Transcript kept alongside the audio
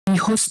be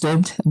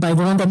hosted by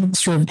the Rwanda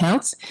Ministry of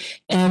Health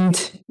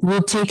and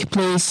will take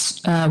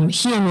place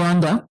here in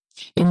Rwanda,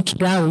 in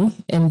Kigali,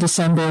 in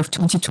December of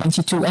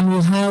 2022. And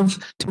we'll have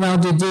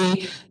throughout the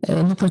day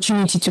an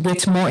opportunity to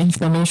get more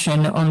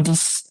information on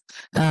this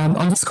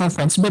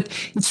conference. But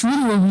it's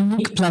really a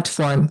unique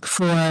platform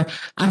for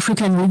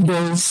African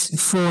leaders,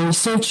 for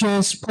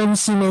researchers,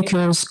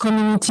 policymakers,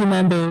 community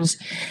members,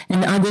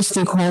 and other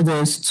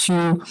stakeholders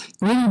to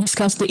really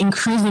discuss the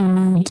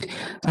increasing need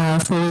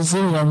for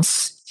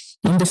resilience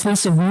in the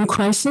face of new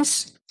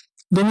crisis,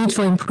 the need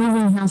for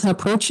improving health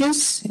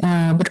approaches,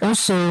 but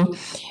also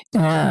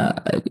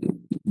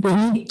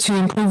the need to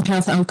improve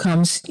health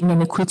outcomes in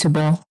an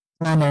equitable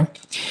manner.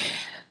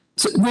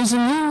 So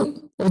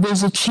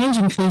there's a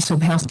changing face of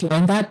healthcare,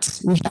 and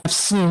that we have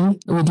seen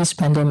with this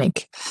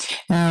pandemic.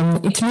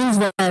 It means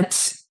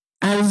that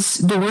as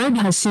the world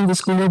has seen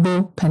this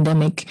global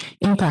pandemic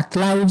impact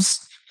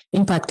lives,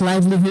 impact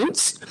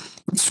livelihoods,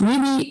 it's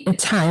really a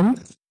time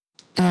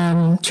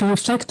to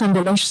reflect on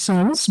the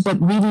lessons, but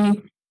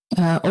really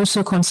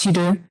also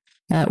consider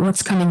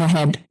what's coming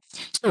ahead.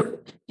 So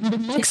in the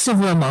next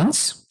several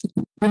months,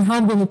 we'll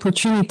have the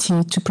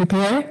opportunity to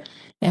prepare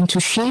and to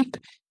shape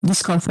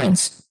this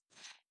conference.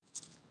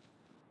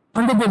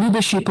 Under the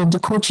leadership of the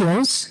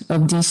co-chairs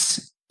of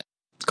this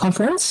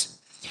conference,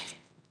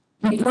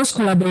 in close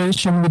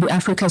collaboration with the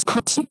Africa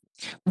CDC,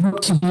 we hope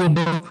to be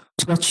able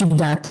to achieve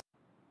that,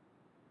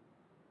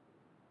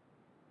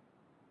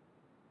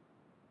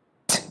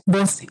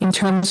 both in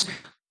terms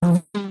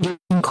of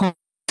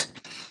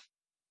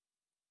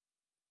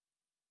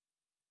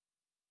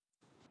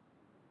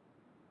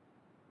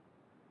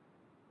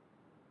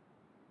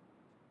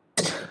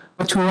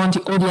but we want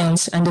the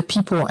audience and the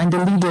people and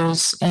the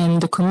leaders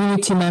and the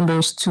community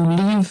members to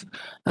leave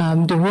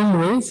the room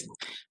with.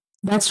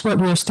 That's what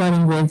we're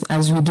starting with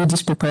as we do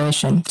this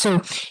preparation.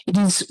 So it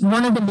is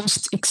one of the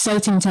most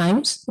exciting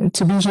times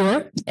to be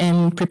here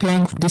and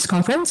preparing for this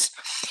conference.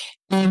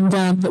 And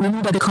we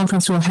know that the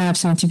conference will have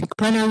scientific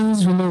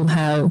plenaries, we'll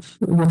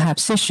have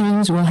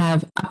sessions, we'll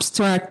have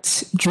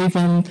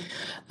abstract-driven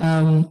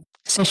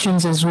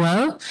sessions as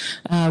well.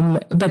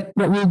 But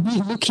what we'll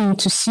be looking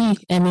to see,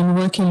 and in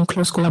working in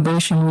close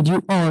collaboration with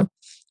you all,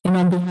 and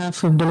on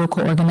behalf of the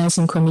local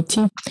organizing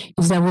committee,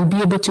 is that we'll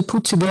be able to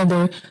put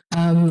together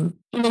in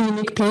a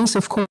unique place,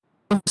 of course,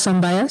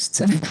 I'm biased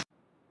for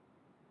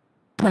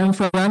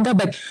Rwanda,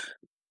 but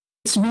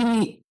it's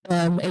really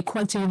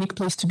quite a unique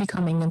place to be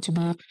coming and to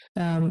be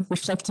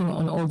reflecting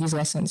on all these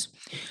lessons.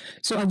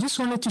 So I just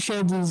wanted to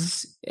share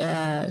these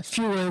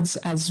few words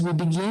as we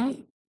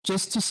begin,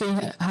 just to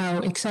say how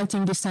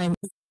exciting this time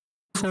is.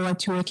 Forward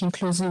to working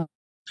closely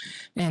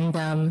and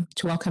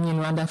to welcome you in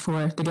Rwanda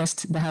for the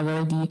guests that have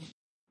already.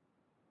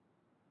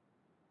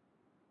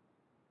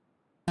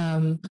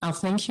 I'll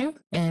thank you.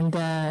 And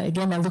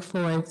again, I look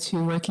forward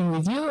to working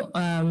with you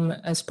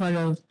as part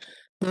of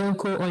the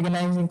local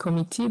organizing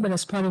committee, but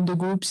as part of the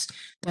groups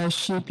that are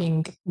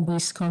shaping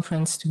this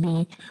conference to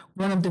be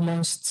one of the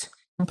most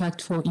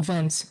impactful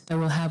events that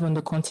we'll have on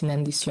the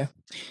continent this year.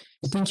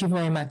 Thank you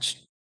very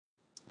much.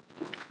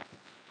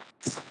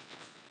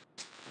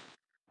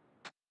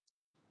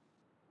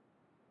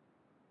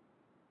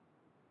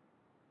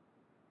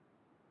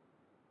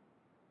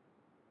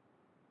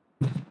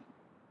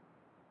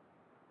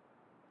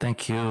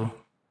 Thank you,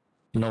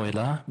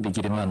 Noela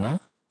Bigirimana,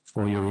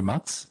 for your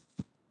remarks.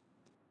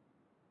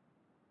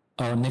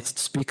 Our next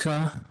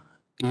speaker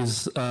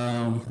is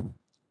Dr.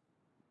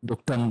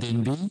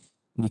 Ndembi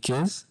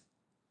Nikez,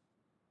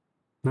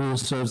 who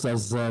serves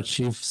as the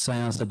Chief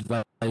Science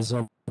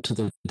Advisor to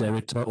the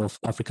Director of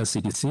Africa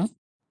CDC,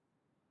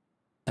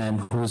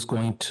 and who is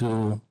going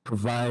to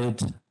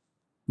provide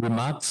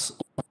remarks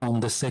on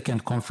the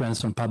second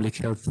conference on public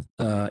health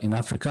in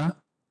Africa.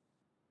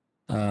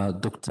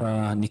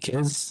 Dr.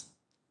 Nikez,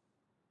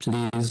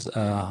 please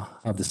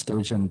have the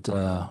stage, and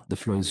the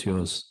floor is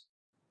yours.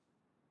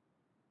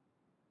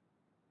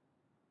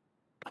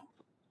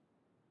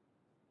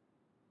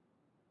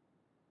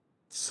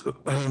 So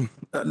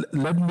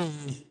let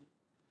me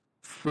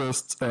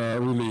first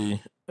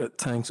really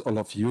thank all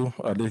of you,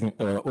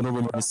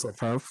 Honorable Minister of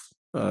Health,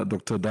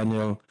 Dr.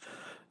 Daniel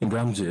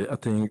Nkengasong, I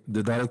think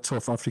the Director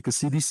of Africa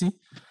CDC,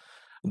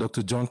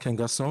 Dr. John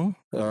Nkengasong,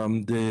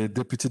 the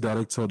Deputy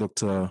Director,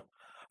 Dr.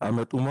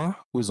 Ahmed Umar,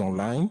 who is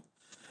online,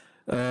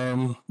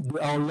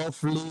 our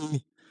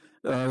lovely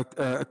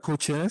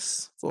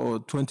co-chairs for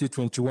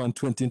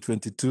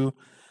 2021-2022,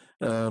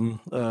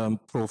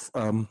 Prof.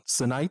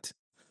 Senite,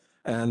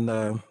 and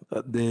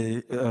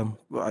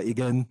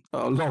again,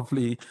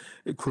 lovely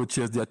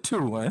co-chairs there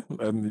too,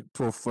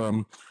 Prof.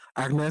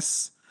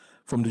 Agnes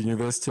from the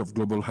University of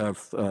Global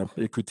Health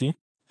Equity,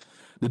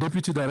 the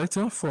Deputy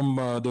Director from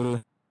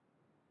the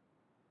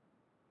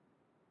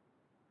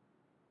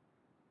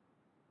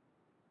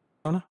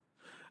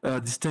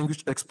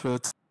distinguished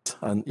experts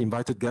and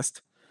invited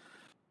guests,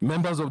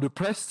 members of the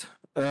press,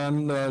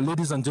 and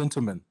ladies and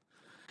gentlemen.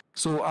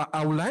 So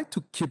I would like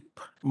to keep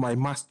my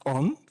mask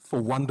on for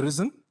one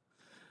reason,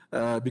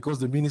 because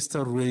the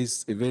minister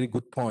raised a very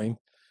good point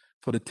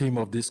for the theme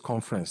of this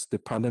conference. The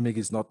pandemic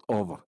is not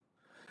over.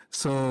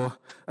 So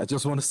I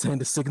just want to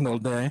send a signal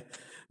there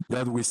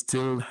that we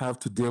still have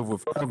to deal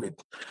with COVID,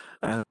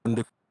 and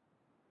the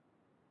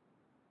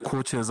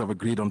co-chairs have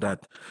agreed on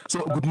that.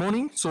 So good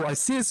morning. So I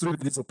seize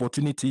this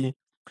opportunity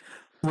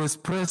to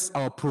express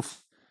our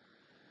proof,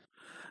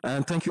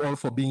 and thank you all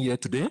for being here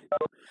today.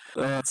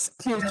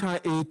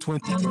 CHIA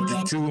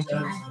 2022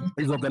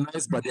 is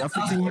organized by the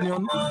African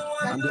Union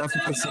and the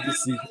Africa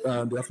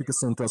CDC, the Africa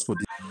Centers for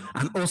Disease,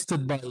 and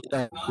hosted by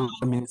the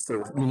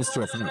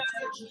Ministry of Health.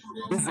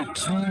 This is a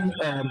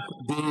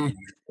three-day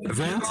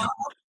event.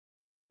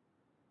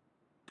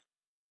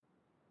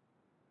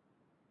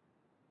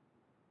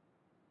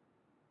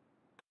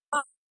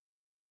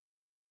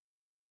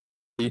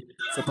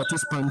 For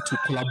participants to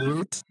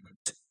collaborate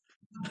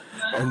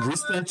on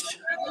research,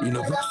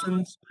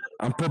 innovations,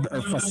 and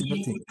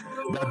facilitating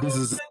that this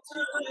is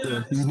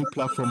the unique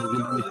platform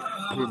will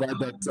provide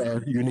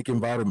that unique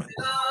environment.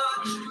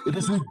 It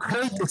is with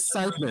great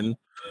excitement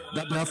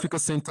that the Africa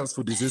Centers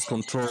for Disease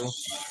Control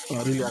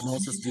really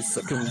announces this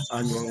second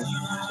annual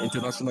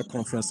International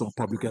Conference on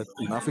Public Health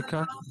in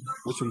Africa,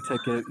 which will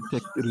take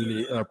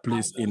really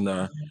place in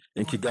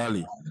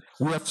Kigali.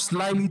 We have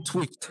slightly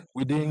tweaked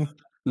within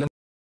less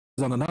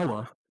than an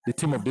hour the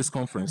theme of this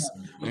conference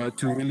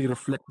to really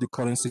reflect the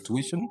current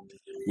situation,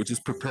 which is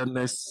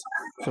preparedness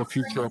for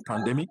future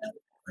pandemic,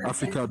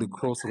 Africa at the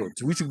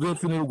crossroads, which is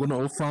definitely going to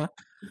offer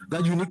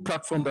that unique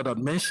platform that I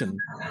mentioned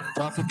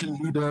for African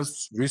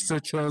leaders,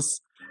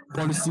 researchers,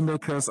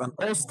 policymakers, and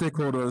all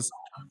stakeholders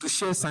to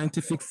share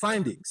scientific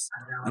findings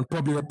and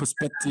public health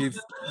perspective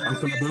and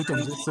collaborate on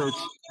research,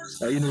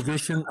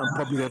 innovation, and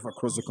public health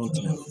across the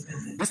continent.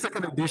 This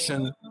second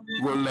edition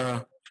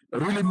will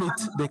really meet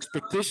the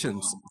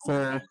expectations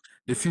for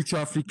the future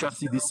Africa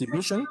CDC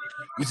mission,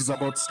 which is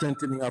about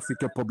strengthening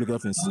Africa public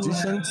health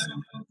institutions,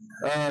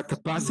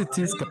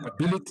 capacities,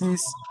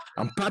 capabilities,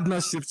 and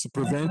partnerships to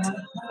prevent,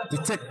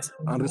 detect,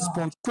 and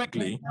respond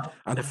quickly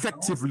and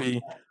effectively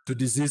to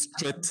disease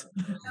threat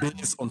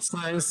based on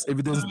science,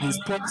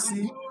 evidence-based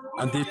policy,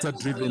 and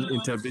data-driven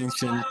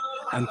intervention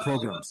and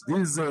programs.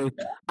 This is an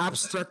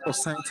abstract or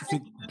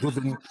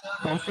scientific-driven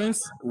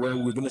conference where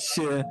we're going to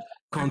share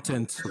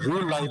content,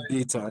 real-life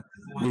data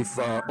with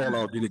all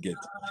our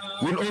delegates.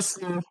 We'll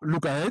also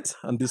look ahead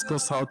and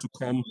discuss how to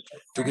come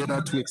together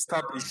to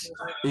establish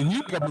a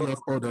new public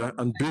health order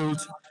and build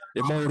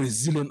a more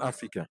resilient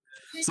Africa.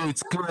 So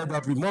it's clear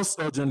that we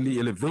must urgently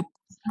elevate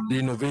the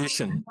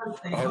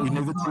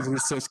innovative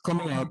research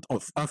coming out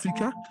of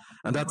Africa,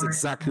 and that's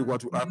exactly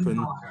what will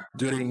happen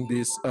during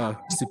this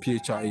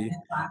CPHI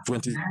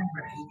 20.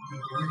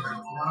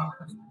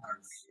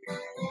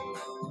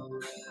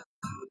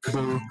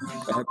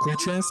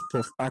 Co-chairs,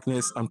 Prof.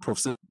 Agnes and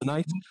Prof.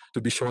 Knight, to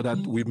be sure that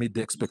we meet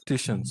the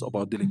expectations of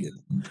our delegate.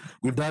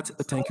 With that,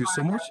 thank you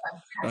so much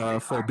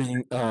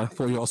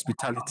for your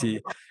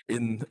hospitality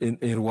in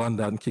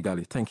Rwanda and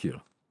Kigali. Thank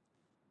you.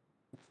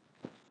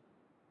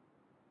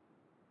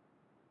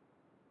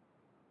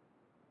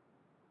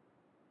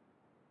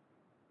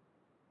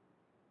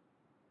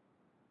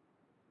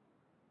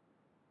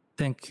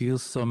 Thank you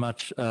so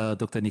much,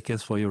 Dr.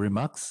 Nkes, for your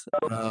remarks.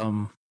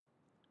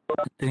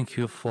 Thank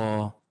you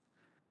for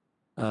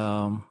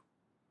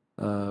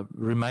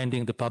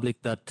reminding the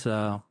public that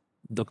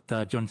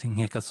Dr. John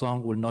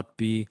Nkengasong will not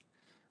be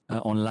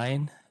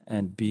online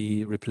and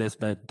be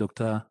replaced by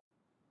Dr.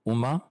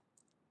 Uma.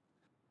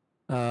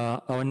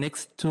 Our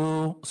next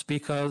two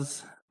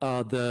speakers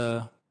are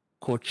the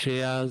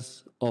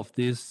co-chairs of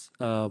this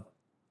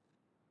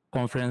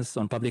conference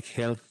on public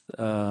health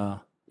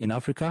in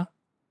Africa,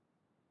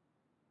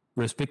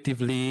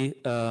 respectively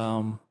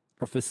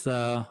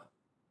Professor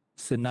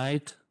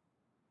Senait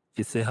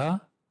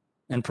Fiseha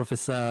and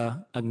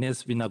Professor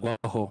Agnes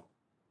Binagwaho.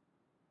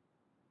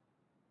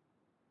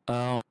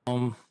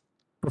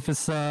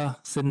 Professor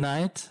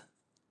Senait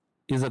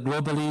is a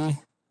globally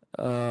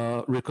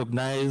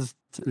recognized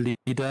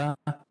leader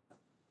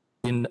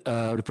in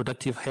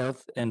reproductive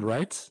health and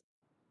rights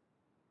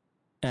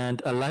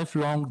and a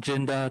lifelong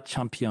gender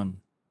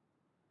champion.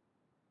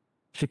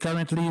 She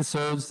currently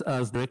serves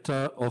as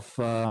Director of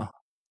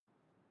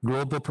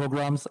Global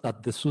Programs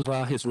at the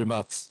SUSA. His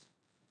remarks.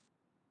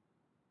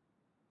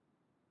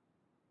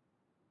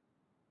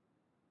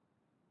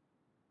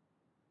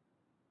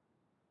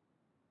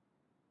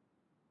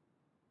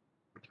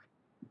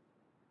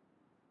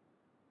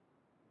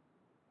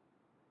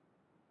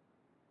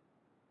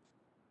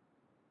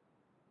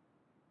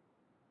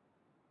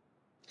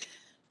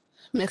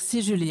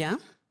 Merci Julien.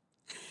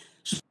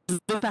 Je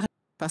veux parler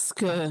parce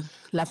que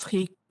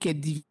l'Afrique est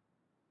divisée.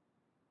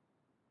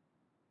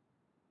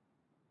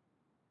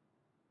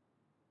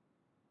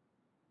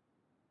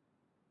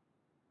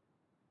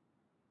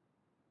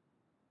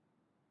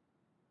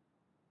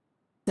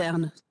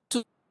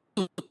 Tout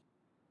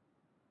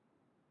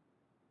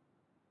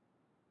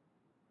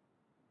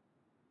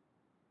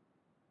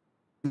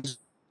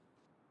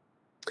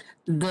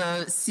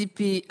de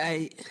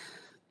CPIHA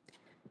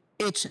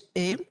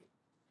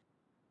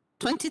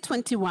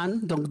 2021,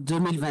 donc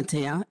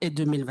 2021 et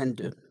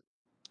 2022.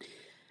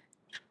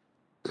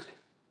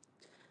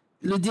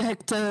 le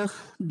directeur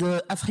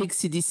de Africa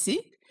CDC,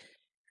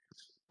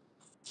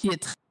 qui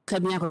est très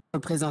bien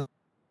représenté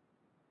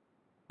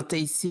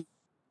ici,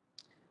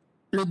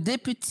 le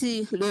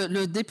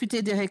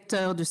député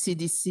directeur de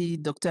CDC,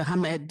 Dr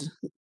Ahmed,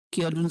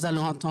 que nous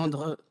allons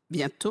entendre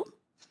bientôt,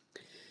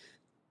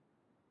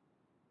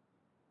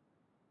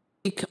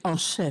 en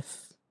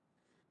chef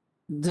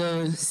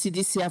de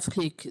CDC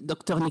Afrique,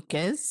 Dr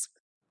Nkengasong,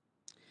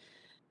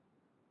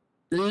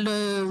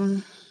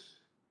 les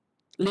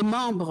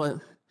membres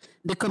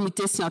des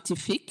comités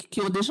scientifiques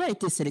qui ont déjà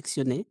été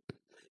sélectionnés,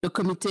 le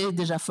comité est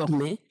déjà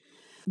formé,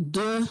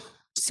 de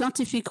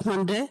scientifiques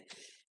rwandais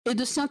et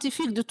de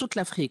scientifiques de toute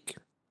l'Afrique.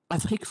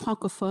 Afrique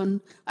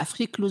francophone,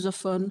 Afrique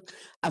lusophone,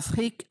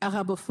 Afrique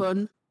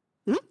arabophone.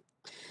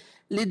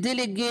 Les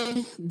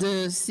délégués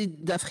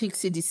d'Afrique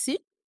CDC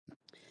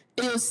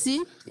et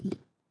aussi,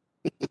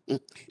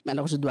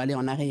 alors je dois aller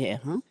en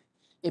arrière, hein,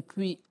 et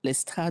puis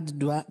l'estrade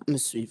doit me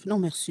suivre. Non,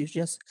 merci,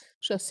 j'ai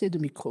assez de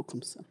micros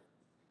comme ça.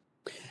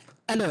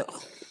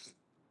 Alors,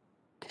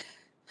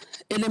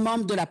 et les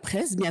membres de la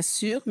presse, bien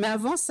sûr, mais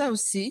avant ça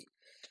aussi,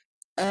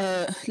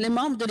 les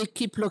membres de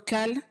l'équipe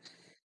locale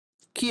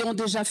qui ont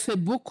déjà fait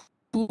beaucoup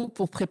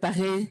pour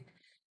préparer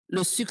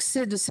le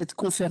succès de cette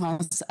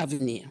conférence à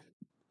venir.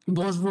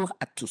 Bonjour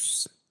à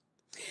tous.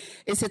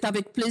 Et c'est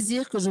avec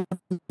plaisir que je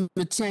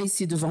me tiens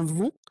ici devant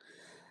vous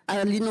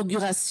à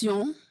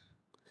l'inauguration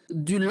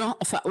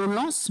au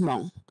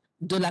lancement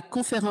de la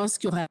conférence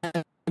qui aura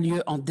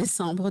lieu en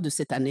décembre de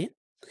cette année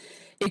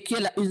et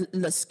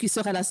qui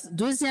sera la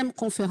deuxième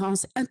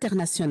conférence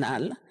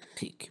internationale.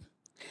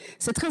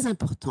 C'est très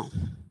important.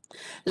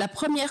 La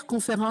première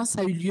conférence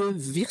a eu lieu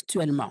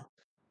virtuellement.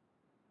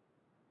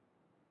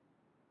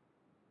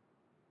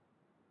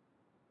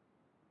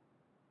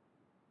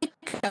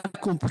 A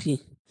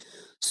compris,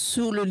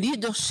 sous le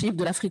leadership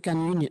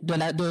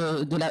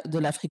de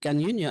l'African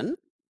Union,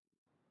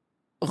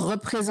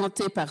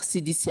 représentée par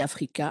CDC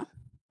Africa,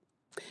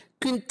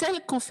 qu'une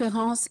telle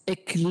conférence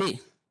est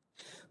clé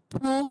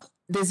pour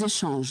des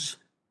échanges,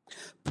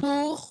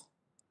 pour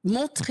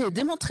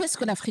démontrer ce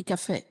que l'Afrique a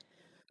fait.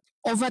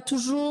 On va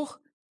toujours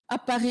à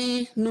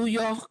Paris, New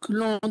York,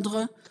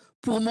 Londres,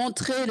 pour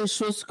montrer les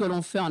choses que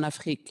l'on fait en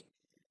Afrique,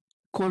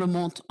 qu'on le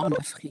montre en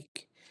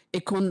Afrique.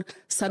 Et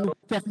ça nous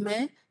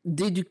permet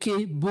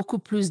d'éduquer beaucoup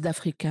plus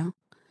d'Africains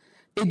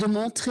et de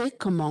montrer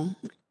comment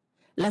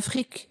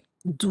l'Afrique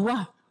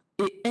doit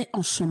et est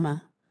en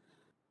chemin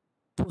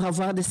pour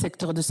avoir des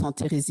secteurs de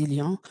santé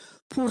résilients,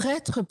 pour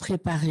être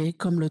préparé,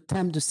 comme le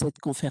thème de cette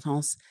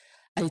conférence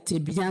a été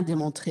bien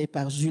démontré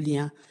par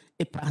Julien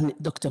et par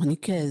Dr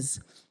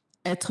Nkengasong,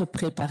 être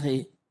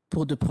préparé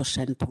pour de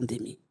prochaines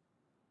pandémies.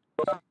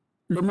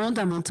 Le monde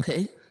a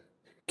montré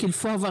qu'il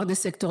faut avoir des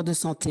secteurs de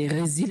santé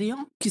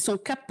résilients qui sont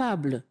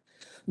capables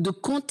de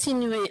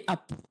continuer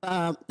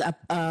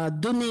à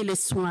donner les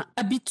soins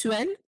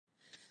habituels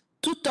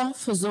tout en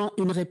faisant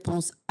une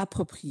réponse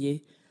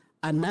appropriée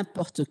à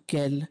n'importe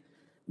quel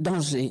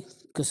danger,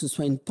 que ce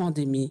soit une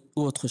pandémie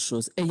ou autre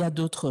chose. Et il y a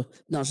d'autres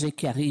dangers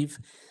qui arrivent,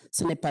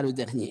 ce n'est pas le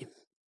dernier.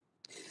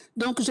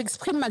 Donc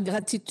j'exprime ma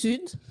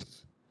gratitude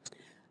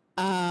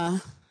à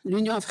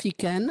l'Union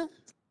africaine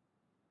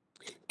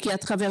qui, à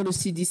travers le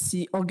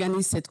CDC,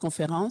 organise cette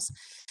conférence,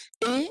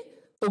 et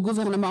au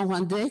gouvernement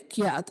rwandais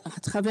qui, à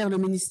travers le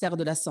ministère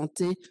de la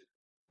Santé,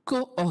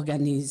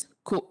 co-organise,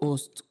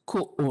 co-host,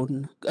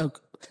 co-own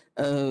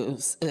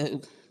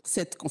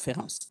cette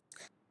conférence.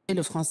 Et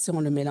le français,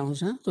 on le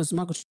mélange, hein?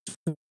 Heureusement que je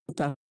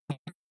parle.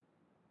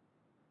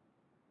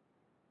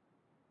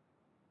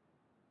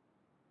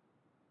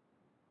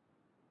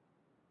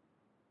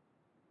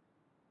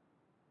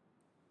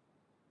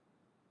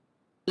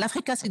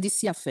 L'Africa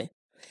CDC a fait,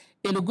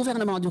 et le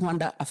gouvernement du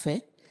Rwanda a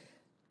fait,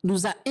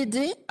 nous a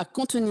aidés à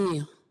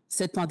contenir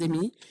cette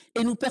pandémie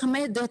et nous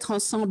permet d'être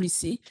ensemble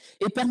ici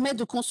et permet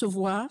de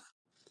concevoir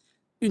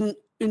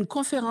une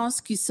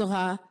conférence qui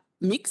sera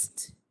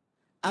mixte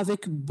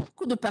avec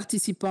beaucoup de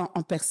participants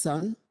en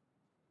personne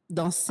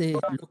dans ces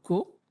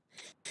locaux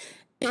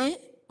et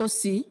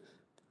aussi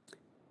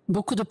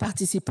beaucoup de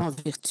participants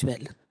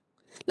virtuels.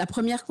 La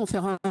première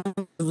conférence,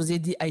 je vous ai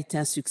dit, a été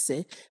un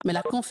succès, mais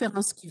la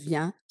conférence qui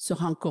vient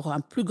sera encore un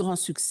plus grand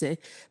succès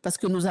parce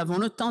que nous avons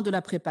le temps de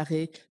la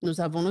préparer,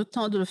 nous avons le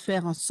temps de le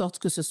faire en sorte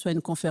que ce soit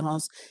une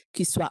conférence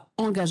qui soit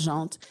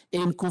engageante et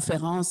une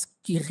conférence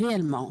qui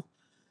réellement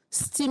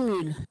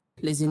stimule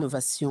les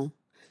innovations,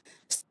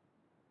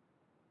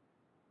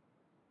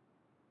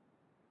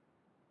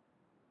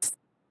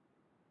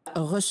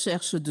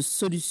 recherche de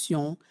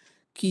solutions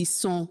qui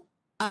sont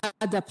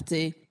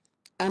adaptées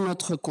à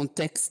notre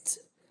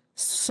contexte,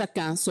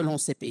 chacun selon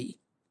ses pays.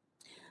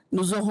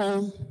 Nous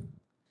aurons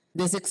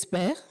des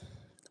experts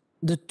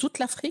de toute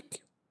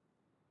l'Afrique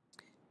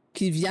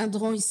qui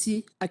viendront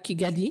ici à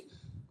Kigali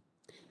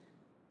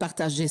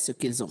partager ce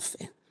qu'ils ont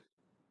fait.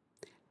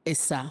 Et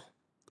ça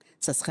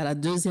sera la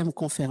deuxième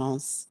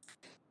conférence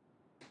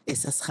et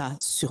ça sera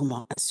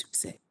sûrement un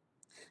succès.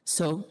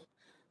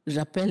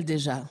 J'appelle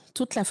déjà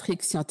toute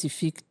l'Afrique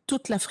scientifique,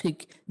 toute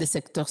l'Afrique des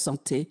secteurs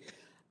santé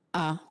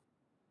à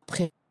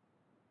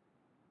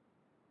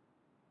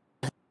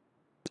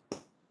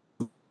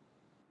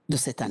de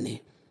cette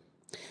année.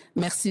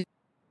 Merci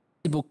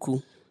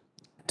beaucoup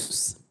à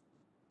tous.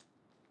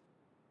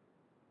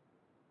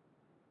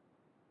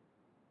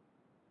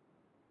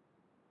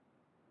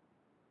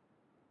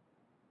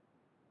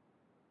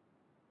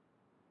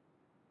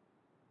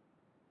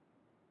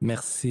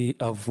 Merci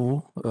à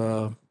vous,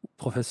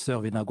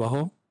 professeur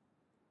Vinagwaho.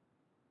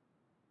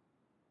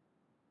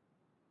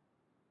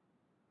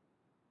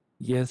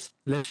 Yes,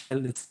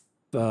 let's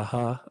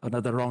have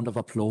another round of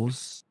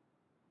applause.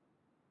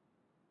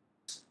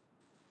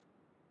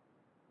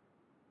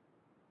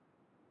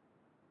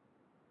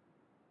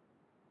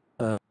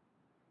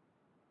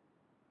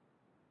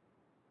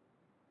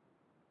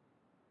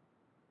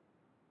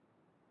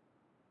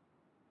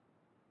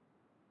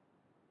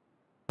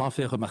 On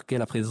fait remarquer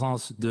la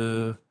présence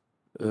du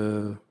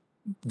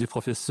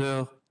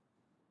professeur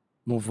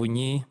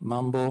Muvunyi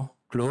Mambo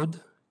Claude,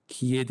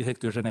 qui est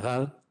directeur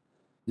général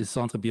du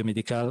Centre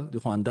biomédical du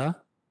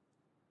Rwanda.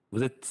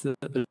 Vous êtes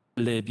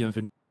les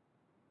bienvenus.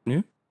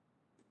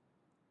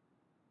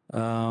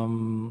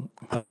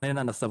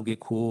 Nasabwe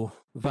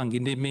kuvanga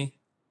indimi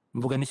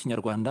mvuga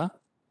n'ikinyarwanda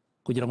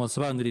kugira ngo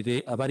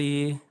nsobanurire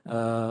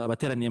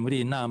abateraniye muri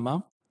iyi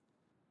nama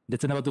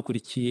ndetse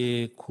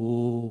n'abadukurikiye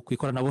ku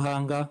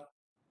ikoranabuhanga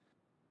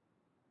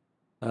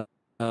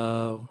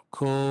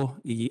ko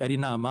iyi ari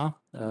inama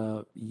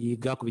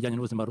yiga ku bijyanye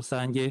n'ubuzima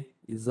rusange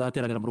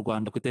izateranira mu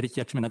Rwanda ku itariki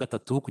ya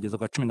 13 kugeza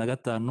ku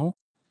 15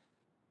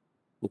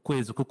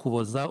 ukwezi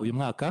k'Ukuboza uyu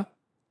mwaka,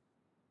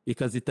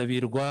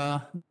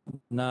 ikazitabirwa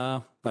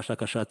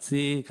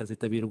n'abashakashatsi,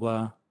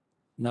 ikazitabirwa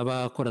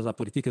n'abakora za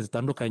politiki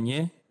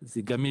zitandukanye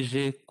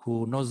zigamije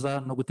kunoza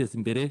no guteza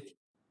imbere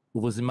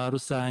ubuzima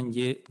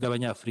rusange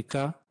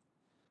bw'Abanyafurika.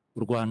 U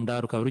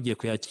Rwanda rukaba rugiye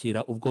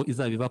kuyakira ubwo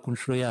izabiba ku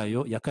nshuro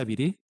yayo ya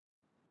kabiri,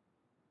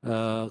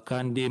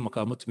 kandi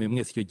mukaba mutumiwe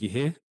mwese icyo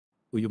gihe.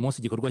 Uyu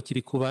munsi igikorwa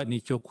kiri kuba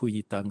n'icyo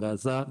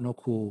kuyitangaza no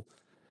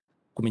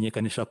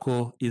kumenyekanisha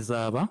ko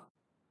izaba.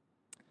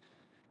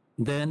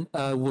 Then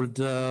I would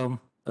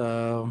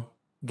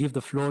give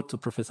the floor to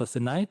Professor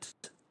Senait.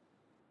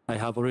 I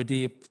have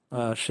already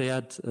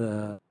shared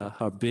her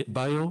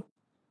bio.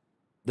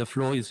 The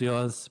floor is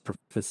yours,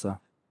 Professor.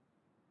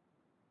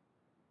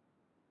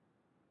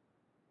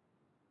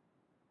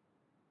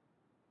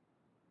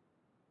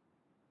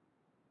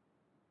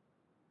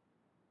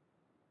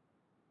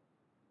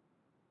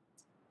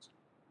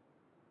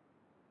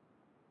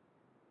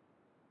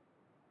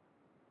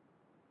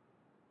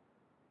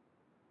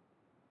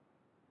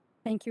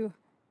 Thank you.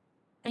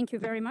 Thank you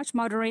very much,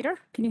 moderator.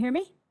 Can you hear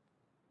me?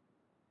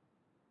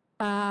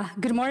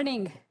 Good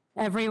morning,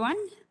 everyone.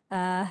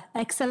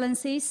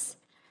 Excellencies,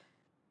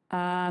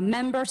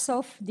 members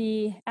of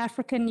the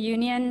African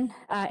Union,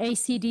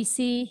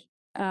 ACDC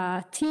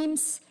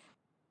teams,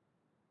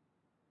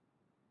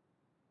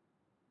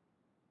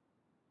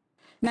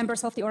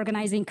 members of the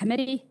organizing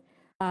committee,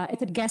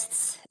 invited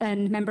guests,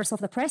 and members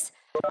of the press.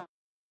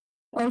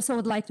 Also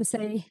would like to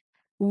say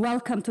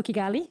welcome to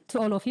Kigali to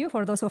all of you,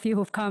 for those of you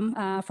who've come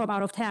from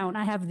out of town.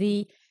 I have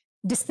the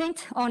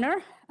distinct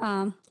honor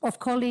of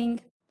calling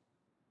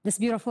this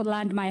beautiful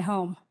land my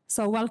home.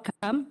 So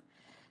welcome,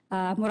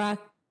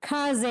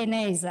 Murakaze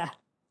Neza.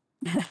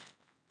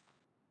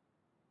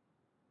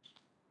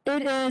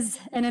 It is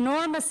an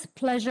enormous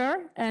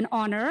pleasure and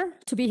honor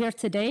to be here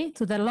today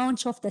to the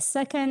launch of the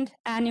second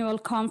annual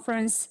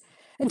conference,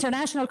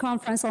 International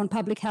Conference on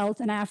Public Health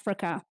in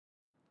Africa.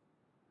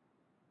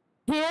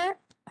 Here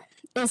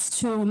is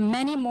to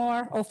many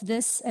more of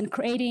this and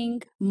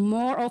creating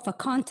more of a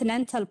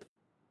continental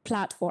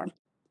platform.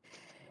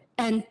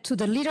 And to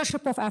the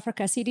leadership of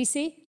Africa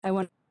CDC, I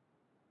want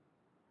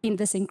to make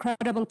this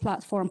incredible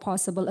platform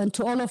possible, and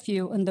to all of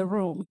you in the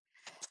room.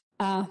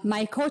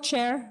 My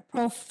co-chair,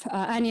 Prof.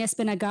 Agnes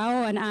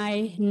Benagao, and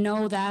I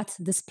know that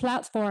this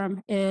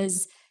platform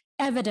is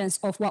evidence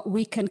of what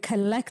we can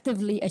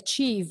collectively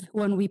achieve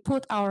when we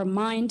put our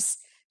minds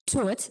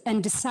to it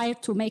and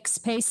decide to make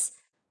space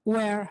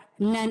where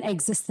none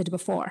existed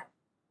before.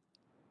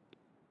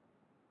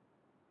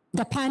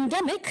 The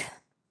pandemic,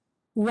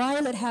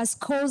 while it has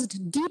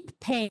caused deep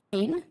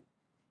pain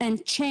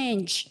and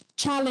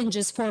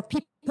challenges for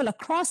people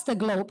across the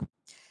globe,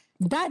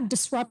 that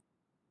disruption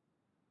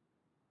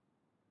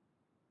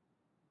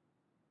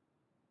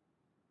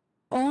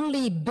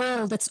only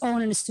build its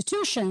own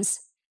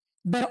institutions,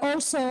 but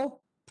also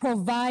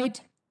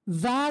provide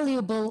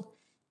valuable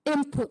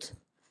input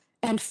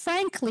and,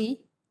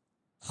 frankly,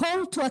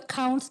 hold to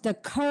account the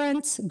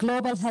current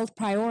global health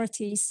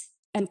priorities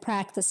and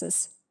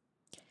practices.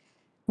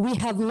 We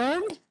have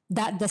learned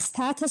that the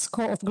status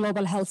quo of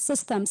global health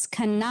systems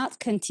cannot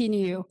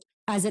continue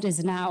as it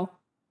is now.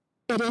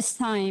 It is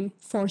time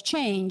for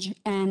change,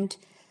 and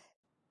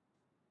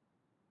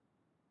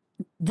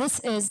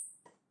this is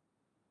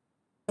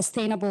a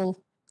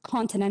sustainable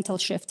continental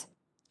shift.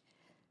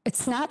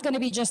 It's not going to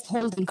be just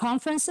holding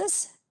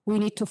conferences. We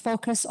need to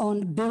focus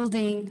on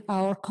building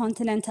our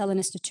continental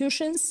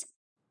institutions,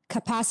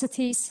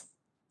 capacities,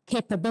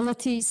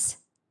 capabilities,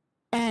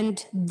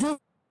 and this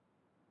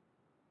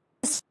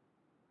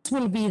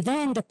will be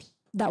then the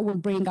that will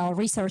bring our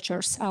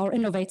researchers, our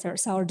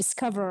innovators, our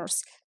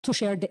discoverers to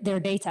share their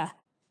data,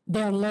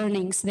 their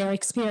learnings, their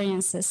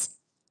experiences,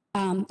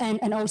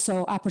 and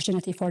also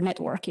opportunity for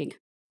networking.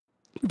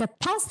 The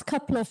past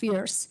couple of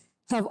years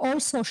have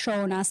also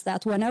shown us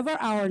that whenever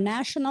our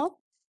national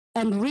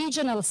and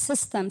regional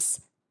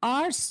systems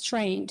are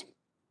strained,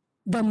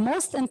 the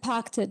most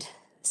impacted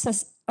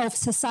of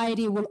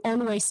society will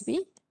always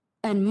be,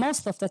 and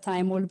most of the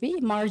time will be,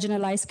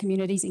 marginalized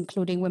communities,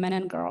 including women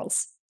and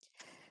girls.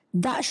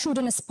 That should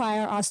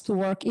inspire us to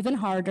work even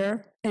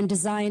harder and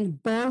design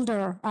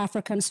bolder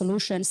African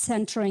solutions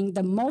centering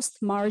the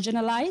most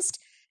marginalized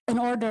in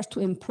order to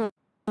improve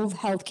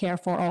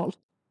healthcare for all.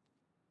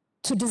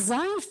 To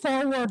design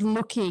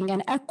forward-looking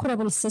and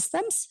equitable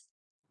systems,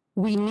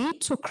 we need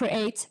to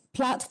create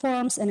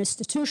platforms and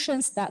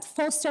institutions that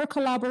foster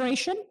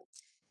collaboration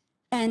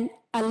and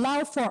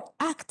allow for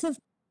active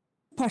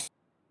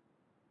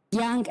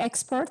young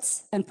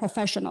experts and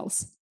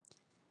professionals.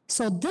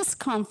 So this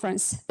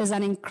conference is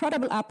an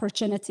incredible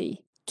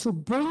opportunity to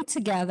bring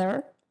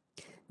together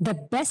the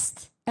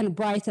best and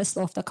brightest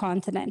of the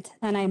continent.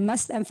 And I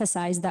must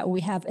emphasize that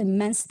we have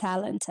immense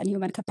talent and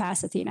human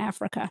capacity in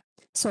Africa.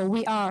 So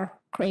we are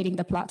creating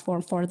the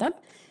platform for them.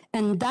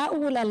 And that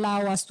will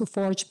allow us to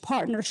forge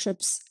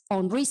partnerships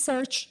on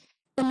research,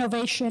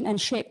 innovation, and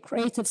shape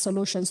creative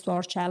solutions to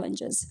our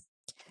challenges.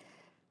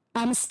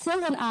 I'm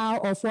still in awe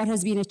of what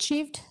has been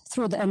achieved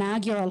through the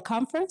inaugural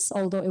conference,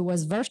 although it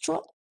was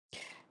virtual.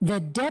 The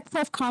depth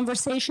of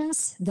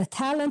conversations, the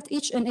talent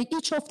in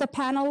each of the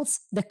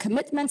panels, the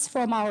commitments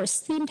from our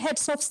esteemed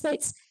heads of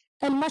states,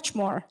 and much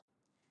more.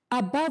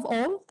 Above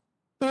all,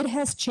 it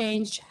has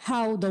changed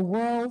how the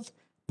world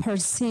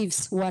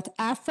perceives what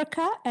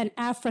Africa and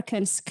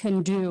Africans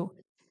can do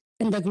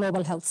in the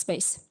global health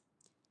space.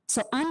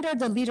 So under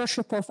the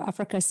leadership of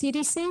Africa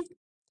CDC,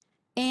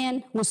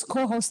 and was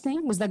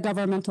co-hosting with the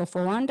government of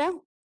Rwanda,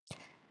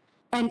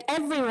 and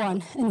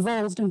everyone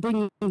involved in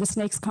bringing this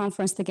next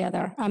conference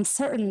together, I'm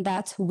certain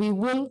that we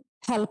will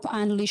help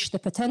unleash the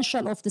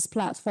potential of this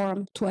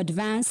platform to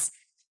advance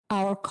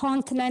our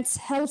continent's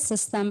health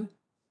system,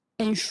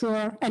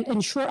 ensure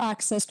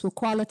access to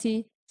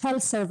quality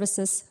health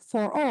services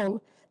for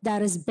all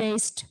that is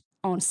based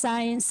on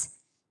science,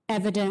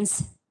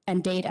 evidence,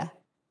 and data.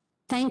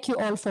 Thank you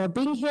all for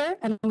being here,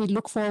 and we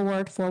look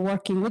forward for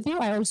working with you.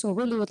 I also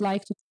really would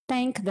like to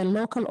thank the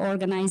local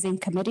organizing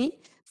committee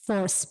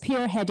for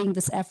spearheading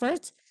this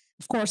effort.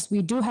 Of course,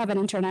 we do have an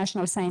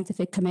international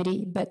scientific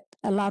committee, but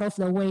a lot of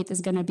the weight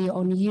is going to be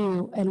on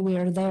you, and we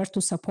are there to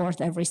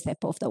support every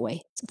step of the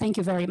way. So thank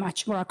you very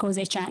much.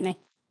 Murakoze Chane.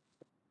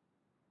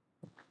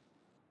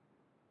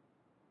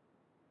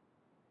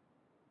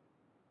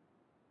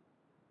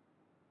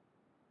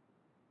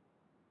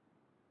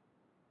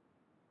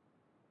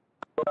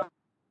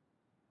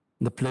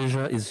 The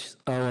pleasure is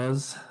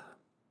ours,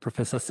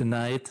 Professor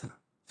Sinait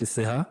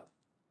Fiseha.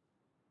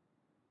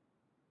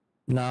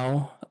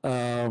 Now,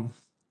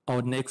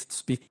 our next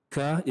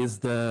speaker is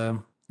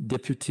the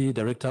Deputy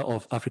Director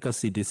of Africa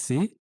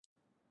CDC,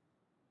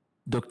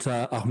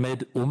 Dr.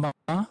 Ahmed Umar,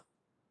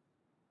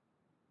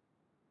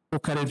 who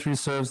currently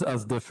serves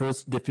as the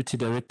first Deputy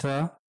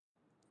Director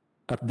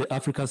at the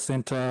Africa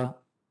Center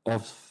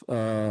of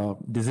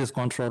Disease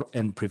Control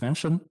and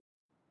Prevention,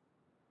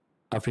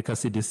 Africa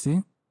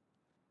CDC,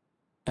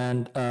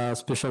 and a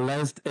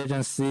specialized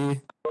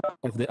agency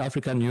of the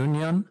African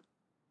Union.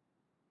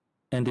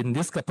 And in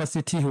this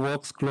capacity, he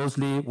works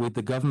closely with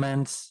the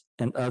governments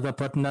and other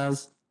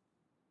partners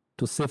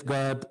to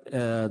safeguard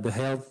the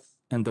health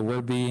and the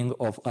well-being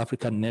of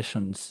African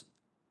nations.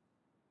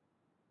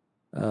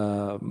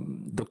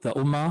 Dr.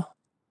 Umar,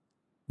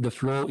 the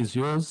floor is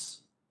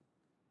yours.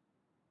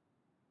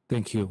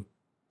 Thank you.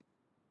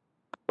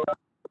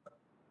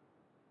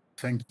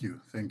 Thank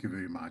you. Thank you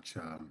very much,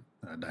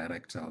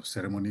 Director of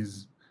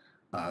Ceremonies.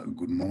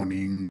 Good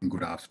morning,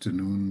 good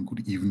afternoon,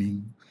 good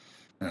evening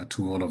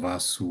to all of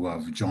us who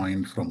have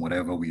joined from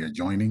wherever we are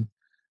joining.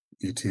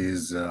 It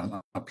is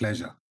a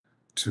pleasure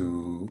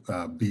to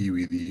be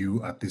with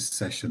you at this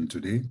session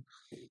today.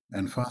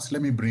 And first,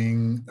 let me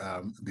bring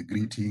the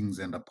greetings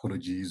and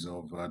apologies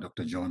of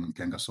Dr. John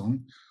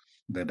Nkengasong,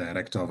 the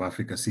Director of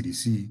Africa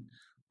CDC,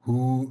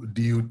 who,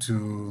 due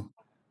to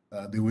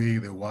the way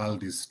the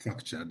world is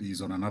structured,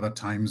 is on another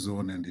time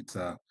zone, and it's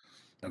a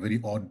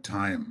very odd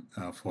time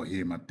for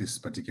him at this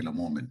particular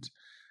moment.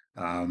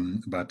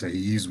 But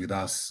he is with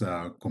us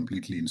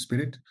completely in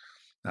spirit.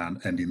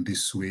 And in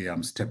this way,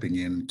 I'm stepping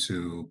in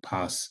to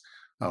pass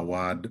a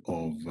word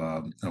of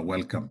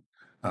welcome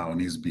on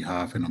his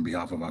behalf and on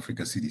behalf of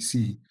Africa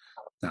CDC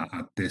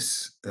at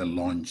this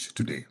launch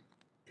today.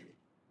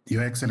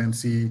 Your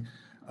Excellency,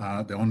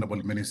 the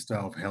Honorable Minister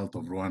of Health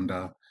of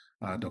Rwanda,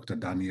 Dr.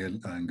 Daniel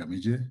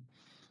Ngamije,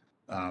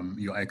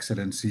 Your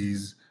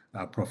Excellencies,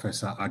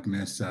 Professor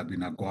Agnes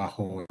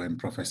Binagwaho and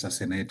Professor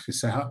Sinait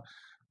Fiseha,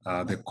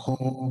 the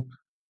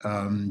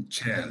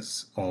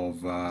co-chairs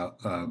of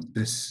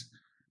this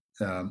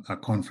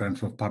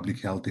Conference of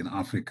Public Health in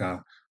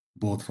Africa,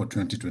 both for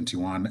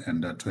 2021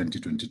 and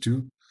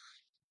 2022.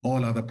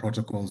 All other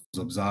protocols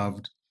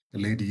observed.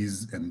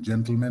 ladies and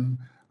gentlemen,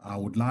 I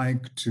would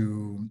like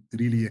to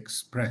really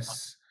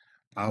express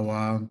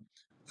our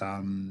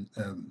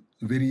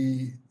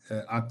very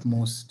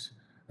utmost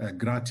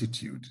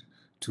gratitude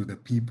to the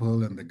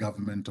people and the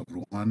government of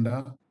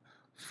Rwanda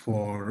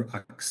for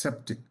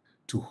accepting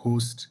to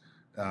host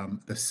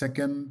the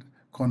second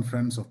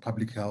conference of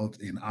public health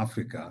in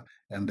Africa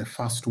and the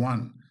first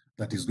one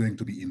that is going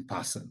to be in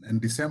person. And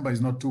December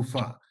is not too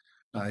far.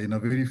 In a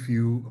very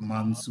few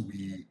months,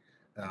 we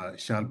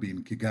shall be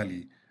in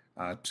Kigali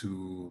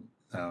to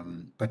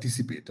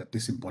participate at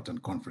this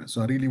important conference.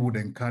 So I really would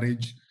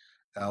encourage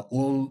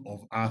all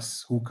of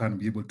us who can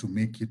be able to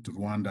make it to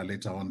Rwanda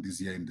later on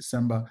this year in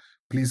December,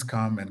 please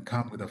come and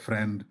come with a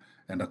friend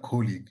and a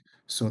colleague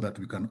so that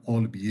we can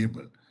all be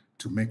able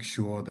to make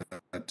sure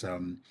that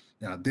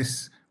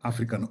this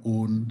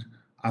African-owned,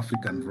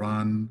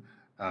 African-run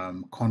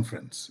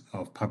conference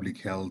of public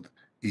health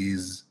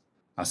is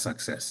a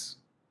success.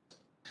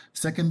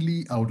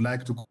 Secondly, I would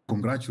like to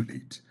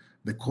congratulate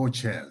the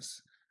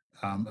co-chairs,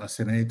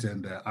 Senate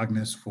and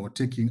Agnes, for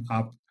taking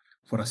up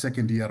for a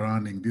second year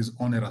running this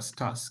onerous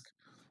task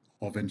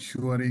of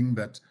ensuring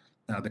that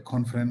the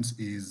conference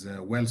is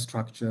well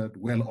structured,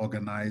 well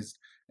organized,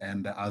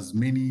 and as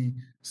many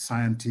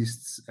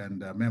scientists and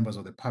members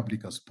of the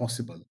public as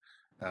possible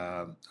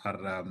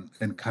are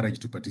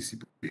encouraged to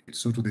participate.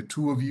 So to the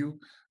two of you,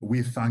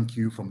 we thank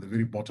you from the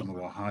very bottom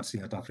of our hearts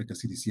here at Africa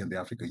CDC and the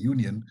Africa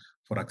Union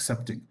for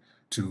accepting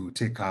to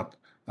take up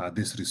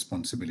this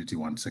responsibility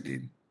once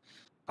again.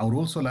 I would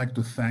also like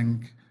to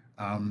thank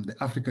the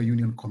Africa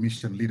Union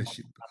Commission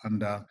leadership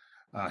under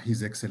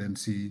His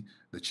Excellency,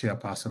 the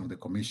chairperson of the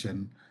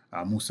Commission,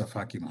 Musa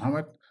Faki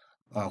Mohammed,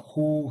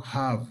 who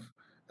have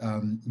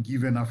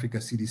given Africa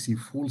CDC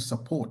full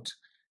support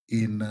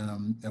in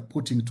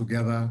putting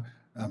together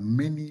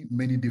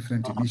many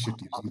different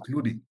initiatives,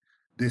 including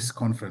this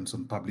conference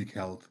on public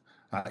health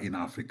in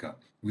Africa.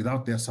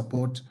 Without their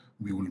support,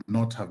 we would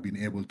not have been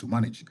able to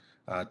manage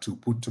to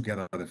put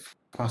together the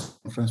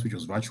first conference, which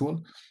was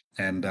virtual,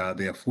 and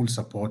their full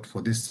support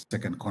for this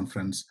second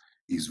conference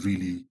is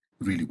really,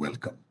 really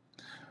welcome.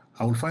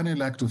 I would finally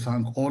like to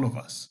thank all of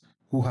us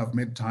who have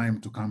made time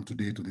to come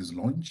today to this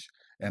launch,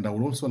 and I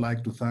would also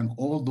like to thank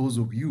all those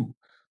of you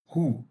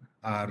who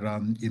are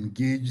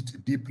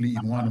engaged deeply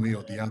in one way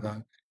or the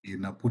other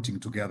in putting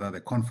together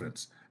the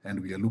conference, and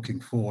we are looking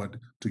forward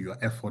to your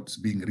efforts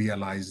being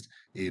realized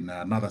in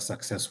another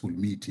successful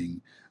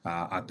meeting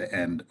at the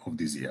end of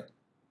this year.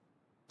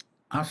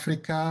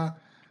 Africa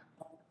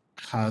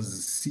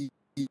has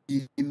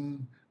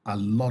seen a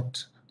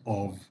lot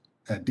of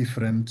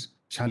different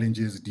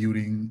challenges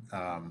during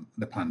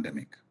the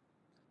pandemic.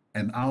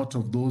 And out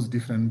of those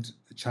different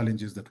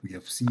challenges that we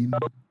have seen,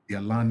 we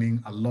are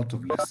learning a lot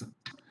of lessons,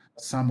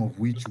 some of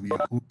which we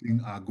are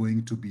hoping are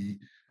going to be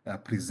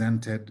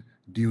presented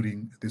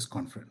during this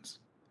conference.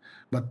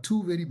 But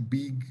two very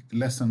big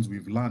lessons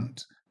we've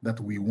learned that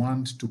we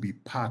want to be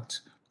part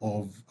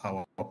of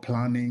our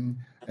planning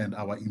and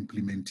our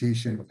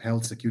implementation of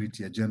health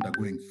security agenda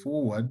going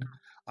forward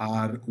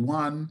are,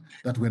 one,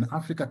 that when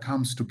Africa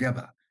comes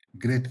together,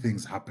 great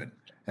things happen.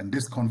 And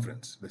this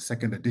conference, the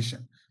second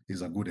edition,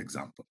 is a good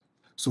example.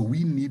 So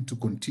we need to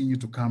continue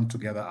to come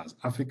together as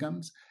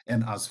Africans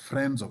and as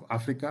friends of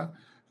Africa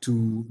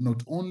to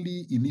not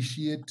only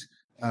initiate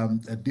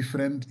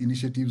different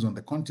initiatives on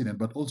the continent,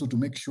 but also to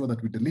make sure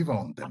that we deliver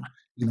on them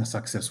in a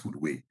successful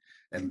way.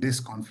 And this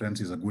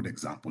conference is a good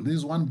example. This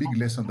is one big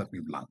lesson that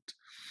we've learned.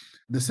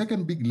 The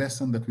second big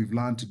lesson that we've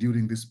learned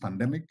during this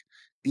pandemic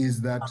is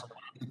that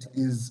it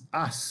is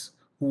us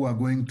who are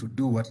going to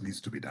do what needs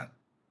to be done.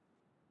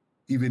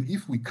 Even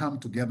if we come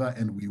together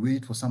and we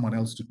wait for someone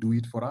else to do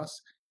it for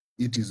us,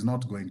 it is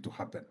not going to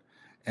happen.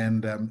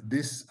 And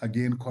this,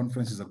 again,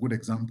 conference is a good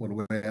example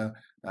where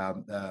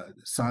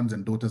sons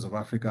and daughters of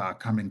Africa are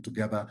coming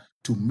together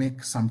to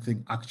make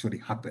something actually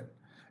happen.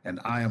 And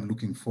I am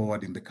looking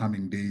forward in the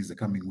coming days, the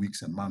coming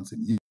weeks and months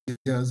and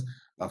years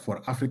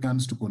for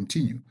Africans to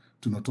continue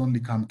to not only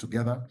come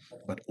together,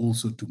 but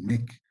also to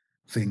make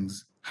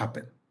things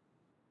happen.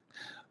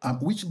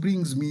 Which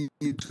brings me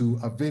to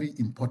a very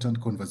important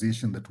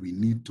conversation that we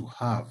need to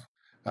have,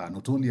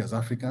 not only as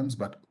Africans,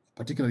 but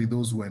particularly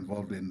those who are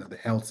involved in the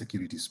health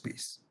security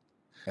space.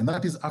 And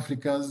that is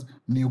Africa's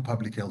new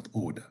public health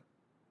order.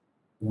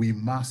 We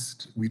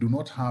do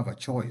not have a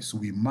choice.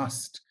 We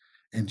must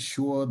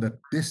ensure that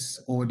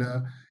this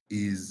order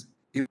is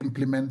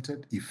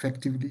implemented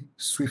effectively,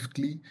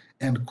 swiftly,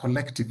 and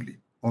collectively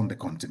on the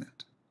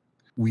continent.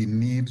 We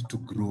need to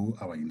grow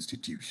our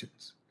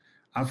institutions.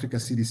 Africa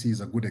CDC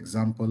is a good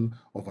example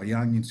of a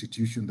young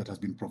institution that has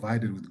been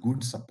provided with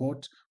good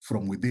support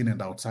from within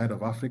and outside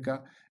of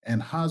Africa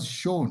and has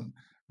shown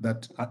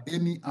that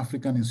any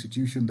African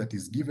institution that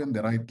is given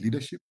the right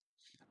leadership,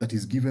 that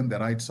is given the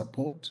right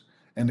support,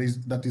 and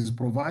that is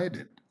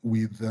provided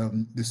with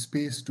the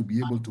space to be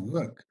able to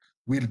work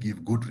will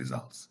give good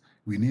results.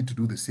 We need to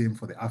do the same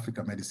for the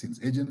Africa Medicines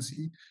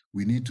Agency.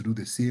 We need to do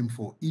the same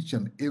for each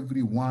and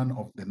every one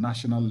of the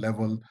national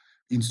level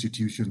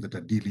institutions that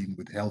are dealing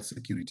with health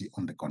security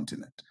on the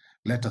continent.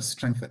 Let us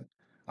strengthen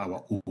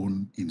our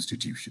own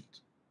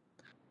institutions.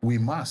 We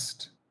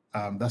must,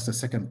 that's the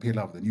second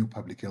pillar of the new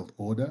public health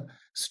order,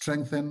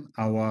 strengthen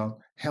our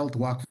health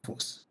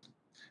workforce.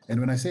 And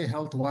when I say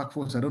health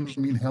workforce, I don't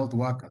mean health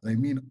workers, I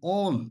mean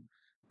all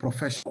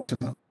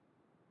professionals,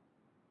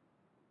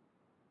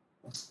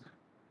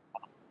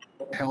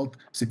 health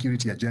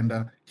security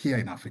agenda here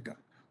in Africa,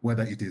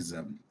 whether it is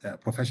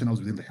professionals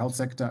within the health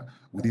sector,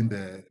 within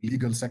the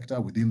legal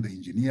sector, within the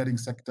engineering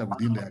sector,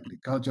 within the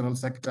agricultural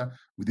sector,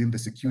 within the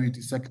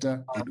security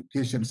sector,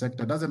 education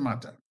sector, doesn't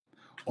matter.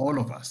 All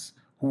of us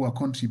who are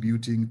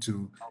contributing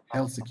to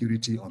health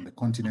security on the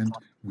continent,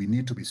 we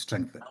need to be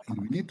strengthened. And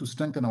we need to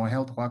strengthen our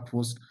health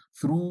workforce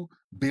through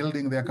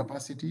building their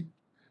capacity,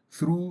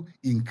 through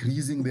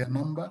increasing their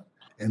number,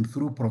 and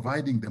through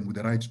providing them with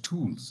the right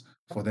tools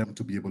for them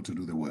to be able to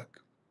do the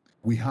work.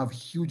 We have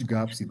huge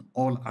gaps in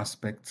all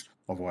aspects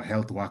of our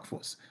health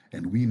workforce,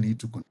 and we need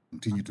to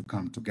continue to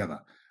come together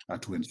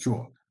to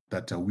ensure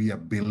that we are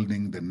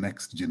building the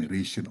next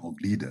generation of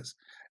leaders.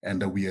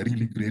 And we are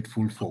really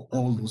grateful for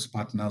all those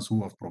partners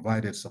who have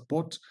provided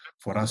support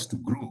for us to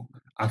grow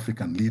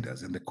African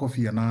leaders. And the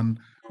Kofi Annan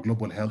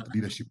Global Health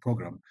Leadership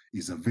Program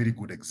is a very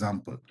good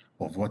example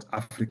of what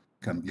Africa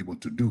can be able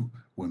to do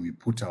when we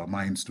put our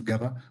minds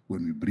together,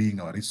 when we bring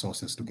our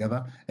resources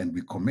together, and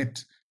we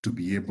commit to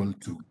be able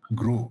to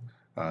grow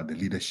the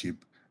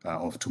leadership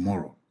of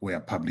tomorrow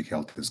where public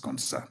health is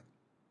concerned.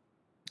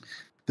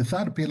 The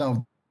third pillar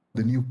of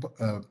the new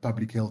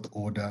public health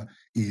order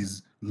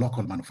is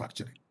local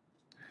manufacturing.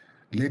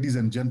 Ladies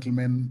and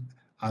gentlemen,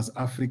 as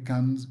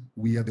Africans,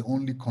 we are the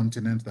only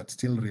continent that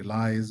still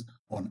relies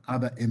on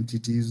other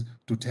entities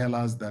to tell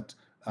us that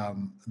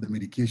the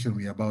medication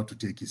we are about to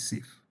take is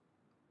safe,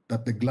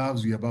 that the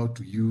gloves we are about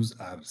to use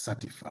are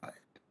certified,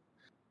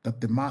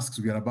 that the masks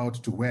we are about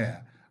to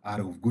wear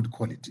are of good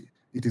quality.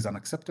 It is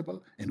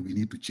unacceptable, and we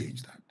need to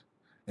change that.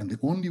 And the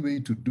only way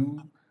to do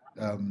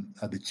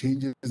the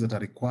changes that are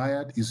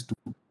required is to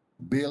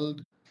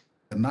build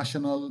the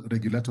national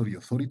regulatory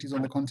authorities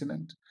on the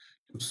continent,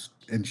 to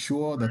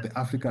ensure that the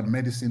African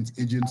Medicines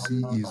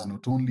Agency is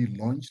not only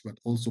launched, but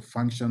also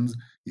functions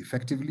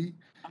effectively,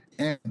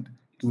 and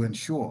to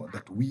ensure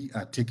that we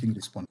are taking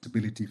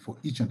responsibility for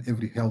each and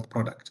every health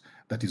product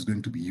that is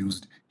going to be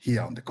used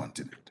here on the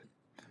continent.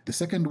 The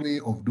second way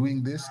of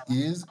doing this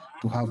is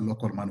to have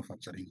local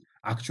manufacturing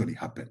actually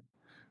happen.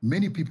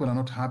 Many people are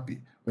not happy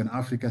when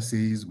Africa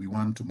says we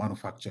want to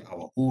manufacture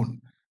our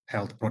own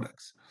health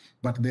products,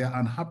 but their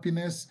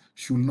unhappiness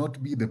should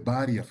not be the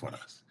barrier for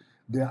us.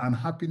 Their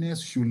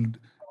unhappiness should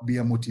be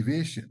a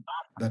motivation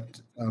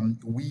that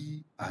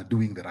we are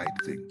doing the right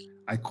thing.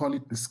 I call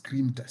it the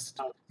scream test.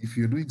 If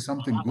you're doing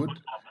something good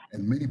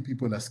and many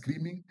people are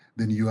screaming,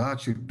 then you are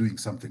actually doing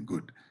something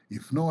good.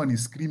 If no one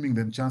is screaming,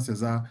 then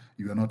chances are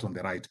you are not on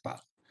the right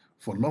path.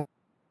 For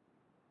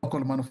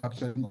local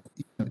manufacturing of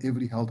each and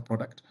every health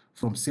product,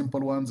 from simple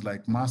ones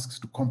like masks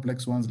to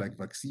complex ones like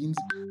vaccines,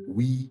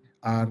 we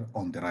are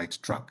on the right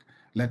track.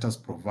 Let us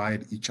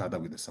provide each other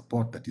with the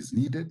support that is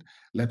needed.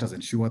 Let us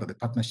ensure that the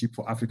Partnership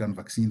for African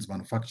Vaccines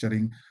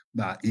Manufacturing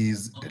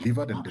is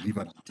delivered and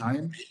delivered on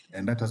time.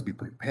 And let us be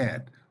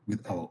prepared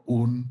with our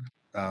own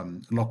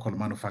local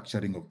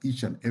manufacturing of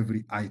each and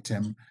every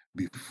item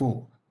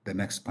before the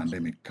next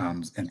pandemic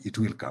comes, and it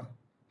will come.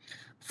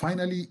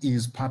 Finally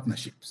is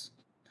partnerships.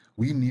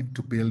 We need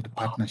to build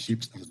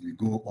partnerships as we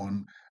go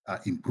on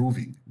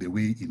improving the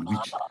way in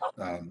which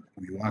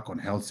we work on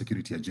health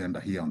security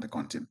agenda here on the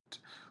continent.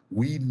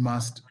 We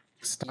must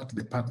start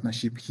the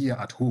partnership here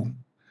at home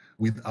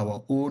with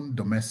our own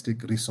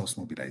domestic resource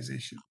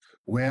mobilization.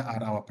 Where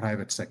are our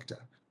private sector?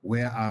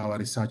 Where are our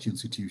research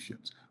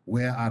institutions?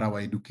 Where are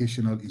our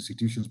educational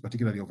institutions,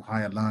 particularly of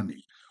higher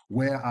learning?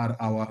 Where are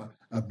our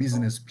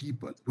business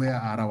people? Where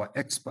are our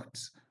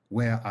experts?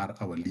 Where are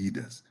our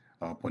leaders,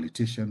 our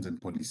politicians and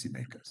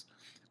policymakers?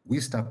 We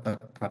start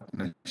that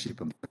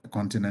partnership on the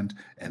continent,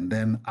 and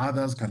then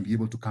others can be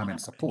able to come and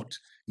support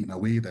in a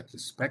way that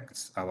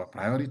respects our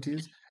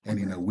priorities and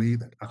in a way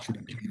that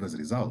actually delivers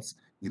results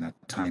in a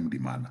timely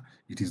manner.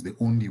 It is the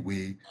only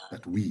way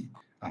that we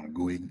are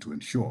going to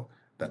ensure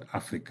that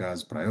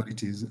Africa's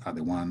priorities are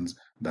the ones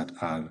that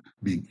are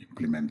being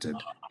implemented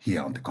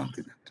here on the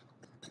continent.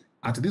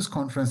 At this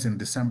conference in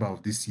December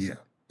of this year,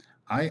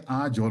 I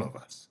urge all of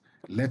us,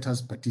 let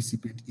us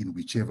participate in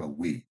whichever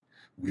way.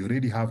 We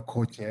already have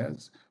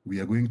co-chairs. We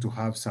are going to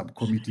have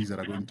subcommittees that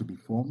are going to be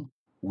formed.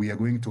 We are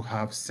going to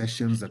have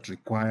sessions that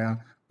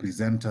require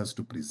presenters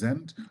to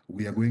present.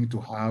 We are going to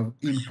have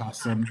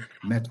in-person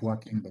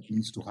networking that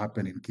needs to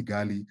happen in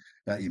Kigali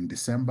in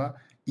December.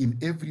 In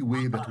every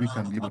way that we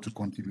can be able to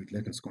contribute,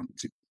 let us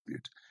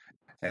contribute.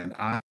 And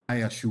I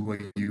assure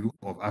you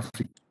of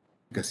Africa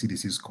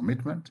CDC's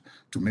commitment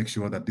to make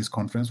sure that this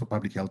Conference for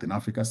Public Health in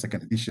Africa,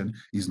 second edition,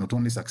 is not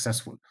only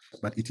successful,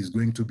 but it is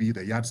going to be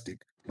the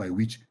yardstick by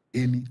which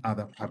any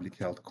other public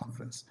health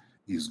conference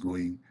is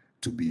going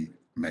to be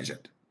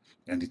measured.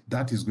 And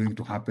that is going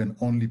to happen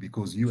only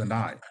because you and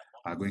I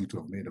are going to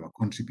have made our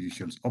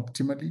contributions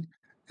optimally,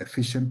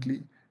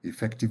 efficiently,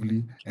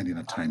 effectively, and in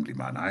a timely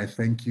manner. I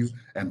thank you,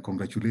 and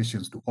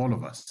congratulations to all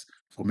of us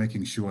for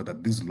making sure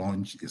that this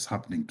launch is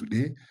happening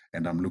today,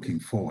 and I'm looking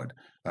forward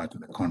to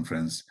the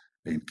conference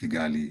in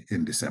Kigali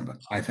in December.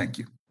 I thank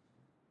you.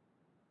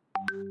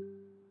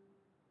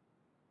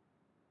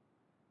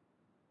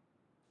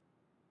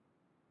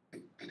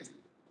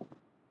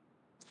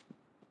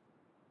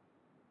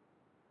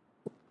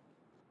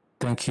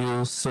 Thank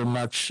you so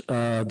much,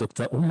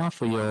 Dr. Uma,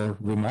 for your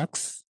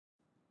remarks,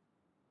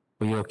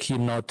 for your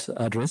keynote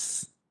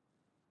address.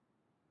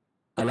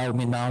 Allow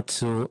me now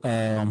to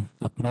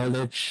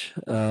acknowledge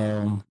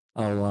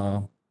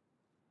our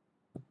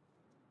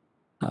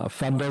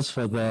funders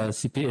for the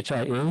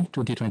CPHIA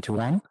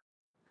 2021,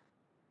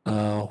 who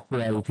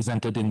are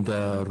represented in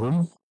the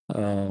room.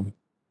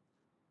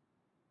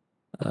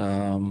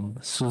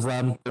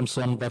 Susan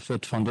Thompson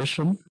Buffett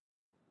Foundation.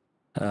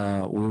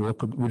 We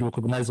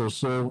recognize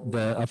also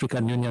the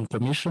African Union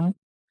Commission,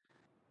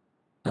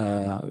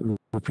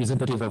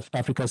 representative of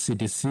Africa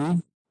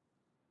CDC,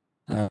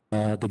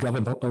 the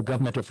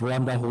government of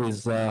Rwanda, who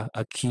is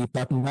a key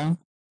partner,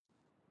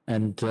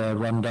 and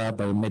Rwanda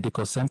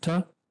Biomedical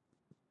Center.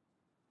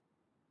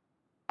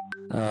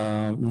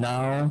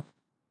 Now,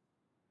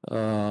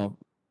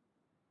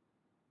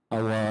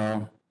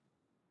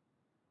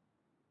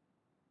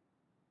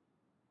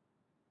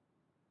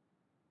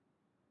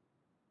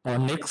 our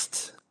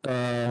next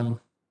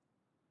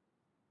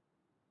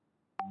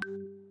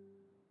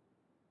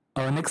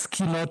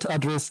keynote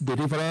address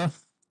deliverer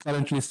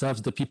currently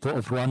serves the people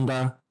of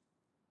Rwanda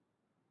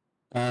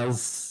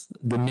as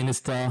the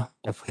Minister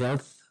of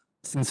Health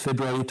since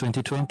February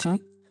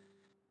 2020,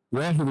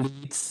 where he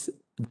leads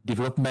the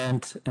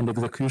development and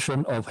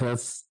execution of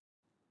health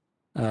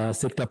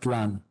sector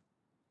plan.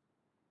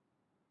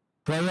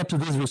 Prior to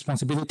these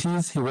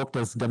responsibilities, he worked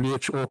as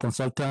WHO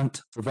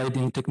consultant,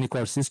 providing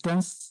technical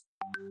assistance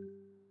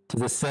to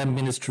the same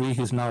ministry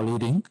he's now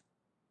leading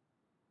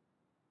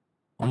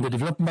on the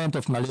development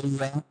of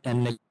malaria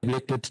and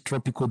neglected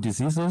tropical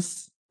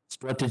diseases,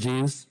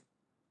 strategies,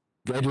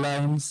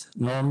 guidelines,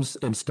 norms,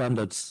 and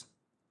standards.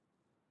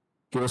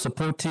 He was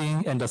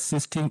supporting and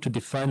assisting to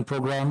define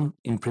program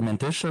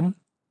implementation,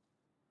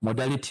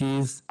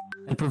 modalities,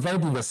 and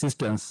providing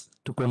assistance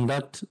to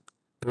conduct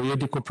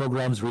periodical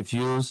programs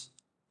reviews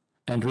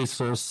and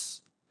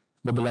resource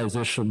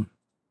mobilization.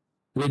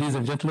 Ladies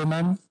and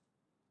gentlemen,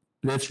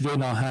 let's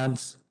join our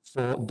hands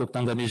for Dr.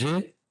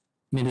 Ngamije,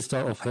 Minister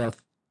of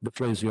Health. The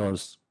floor is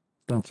yours.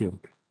 Thank you.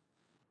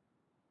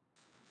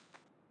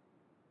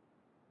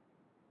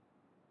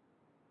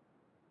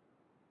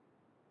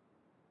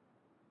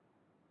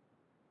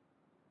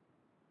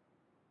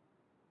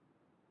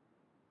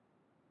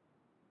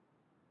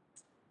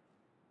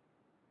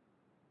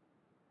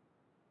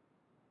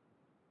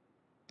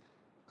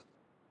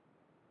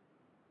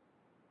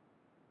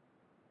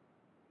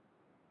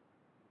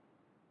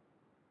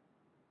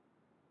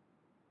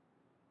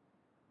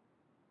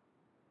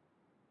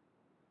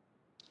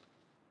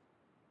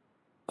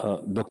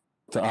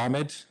 Dr.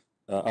 Ahmed,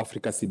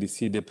 Africa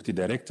CDC Deputy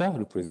Director,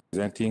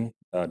 representing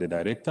the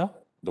Director,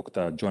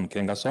 Dr. John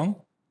Nkengasong,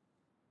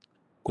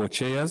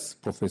 Co-chairs,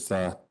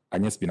 Professor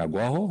Agnes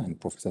Binagwaho and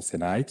Professor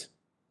Senait,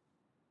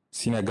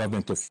 Senior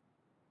Government of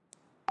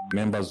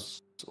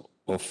members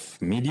of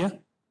media,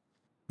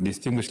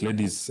 distinguished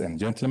ladies and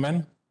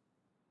gentlemen,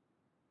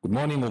 good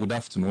morning or good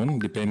afternoon,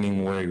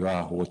 depending where you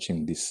are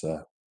watching this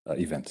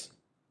event.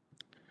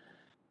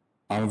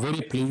 I'm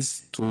very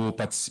pleased to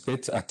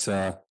participate at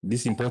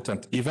this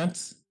important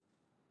event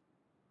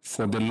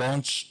for the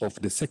launch of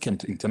the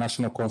second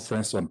International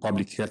Conference on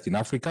Public Health in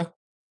Africa,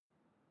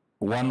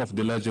 one of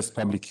the largest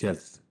public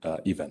health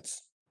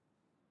events.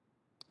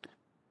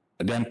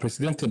 The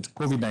unprecedented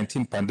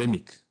COVID-19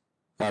 pandemic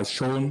has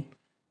shown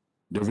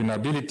the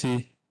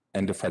vulnerability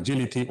and the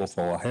fragility of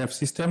our health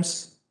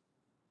systems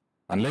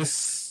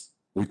unless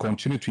we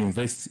continue to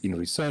invest in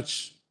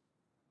research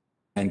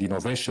and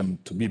innovation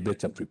to be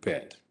better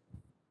prepared.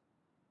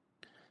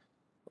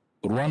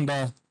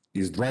 Rwanda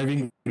is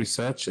driving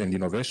research and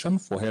innovation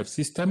for health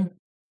system,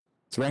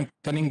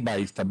 strengthening by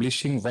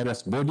establishing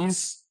various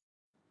bodies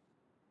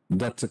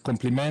that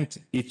complement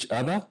each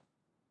other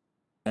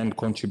and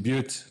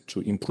contribute to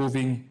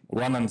improving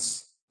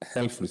Rwandans'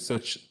 health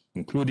research,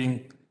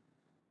 including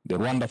the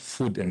Rwanda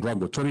Food and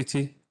Drug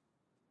Authority,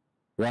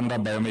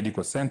 Rwanda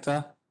Biomedical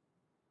Center,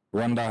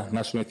 Rwanda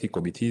National Ethics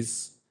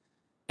Committees,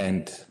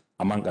 and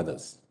among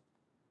others.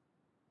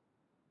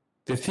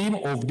 The theme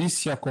of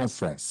this year's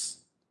conference,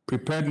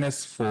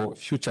 Preparedness for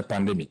Future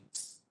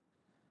Pandemics,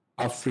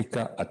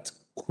 Africa at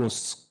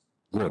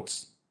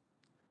Crossroads,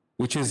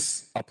 which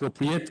is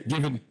appropriate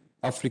given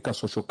Africa's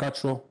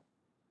socio-cultural,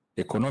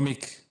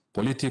 economic,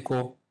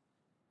 political,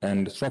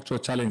 and structural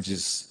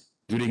challenges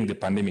during the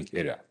pandemic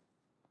era.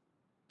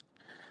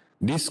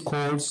 This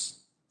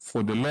calls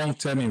for the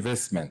long-term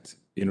investment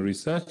in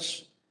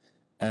research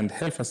and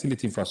health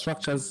facility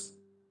infrastructures,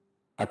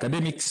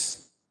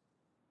 academics,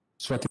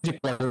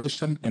 strategic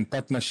collaboration and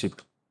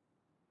partnership,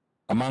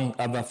 among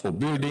other, for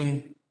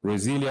building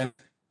resilient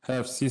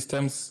health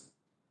systems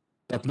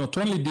that not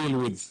only deal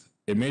with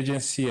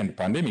emergency and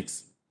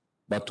pandemics,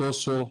 but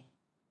also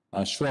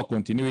ensure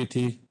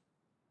continuity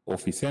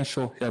of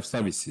essential health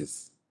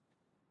services,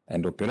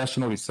 and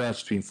operational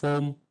research to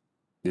inform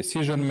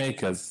decision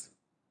makers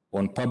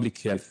on public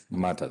health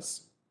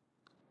matters.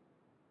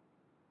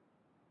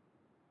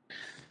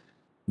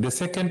 The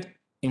second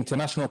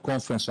International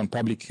Conference on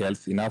Public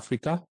Health in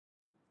Africa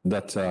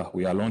that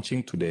we are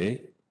launching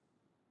today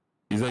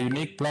is a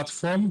unique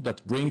platform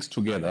that brings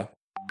together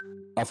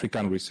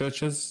African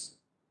researchers,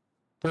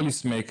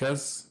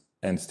 policymakers,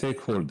 and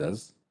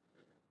stakeholders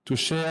to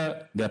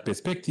share their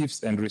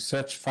perspectives and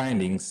research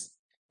findings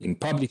in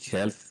public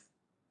health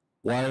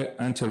while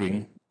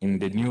entering in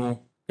the new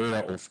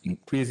era of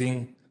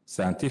increasing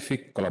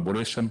scientific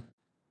collaboration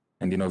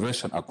and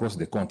innovation across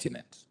the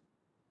continent.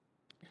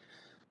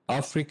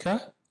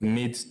 Africa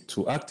needs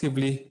to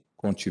actively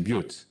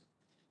contribute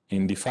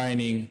in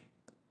defining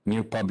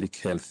new public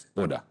health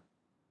order.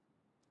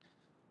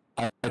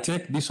 I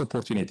take this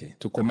opportunity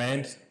to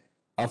commend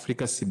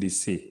Africa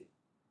CDC,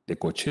 the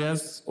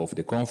co-chairs of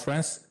the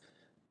conference,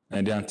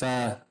 and the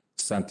entire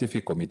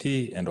scientific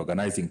committee and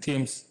organizing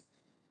teams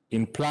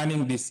in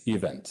planning this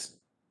event,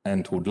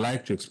 and would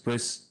like to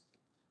express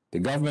the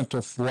government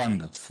of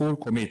Rwanda's full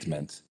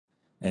commitment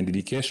and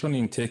dedication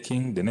in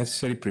taking the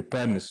necessary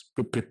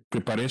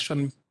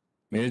preparation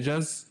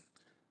measures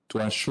to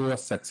ensure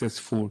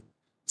successful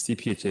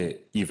CPHA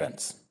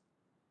events.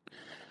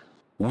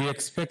 We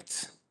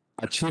expect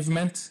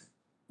achievement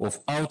of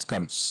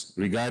outcomes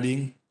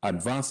regarding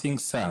advancing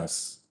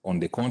science on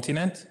the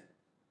continent,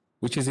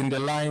 which is in the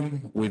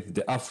line with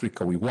the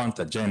Africa We Want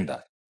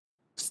agenda,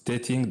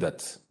 stating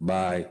that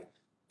by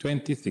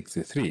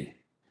 2063,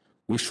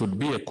 we should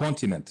be a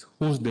continent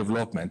whose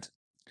development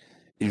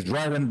is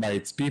driven by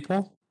its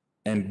people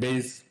and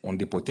based on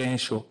the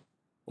potential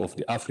of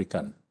the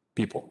African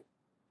people.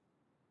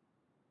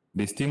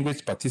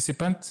 Distinguished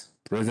participants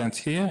present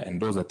here and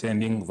those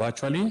attending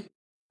virtually,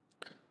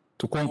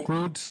 to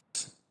conclude,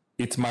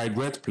 it's my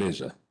great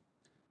pleasure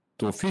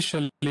to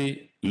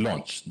officially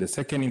launch the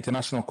second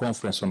International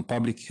Conference on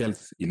Public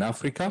Health in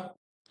Africa,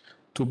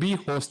 to be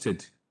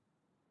hosted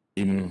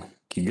in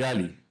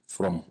Kigali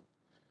from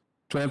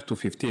 12th to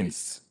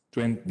 15th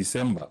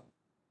December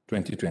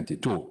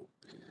 2022,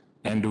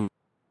 and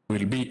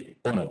will be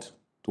honored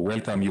to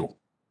welcome you.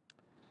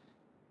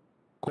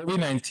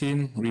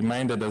 COVID-19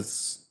 reminded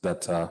us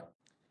that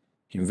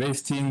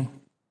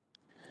investing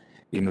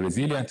in a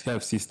resilient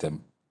health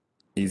system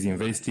is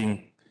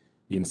investing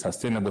in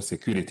sustainable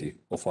security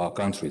of our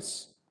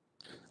countries.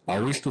 I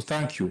wish to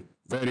thank you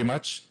very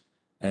much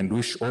and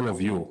wish all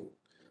of you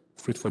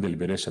fruitful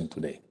deliberation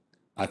today.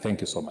 I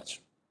thank you so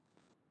much.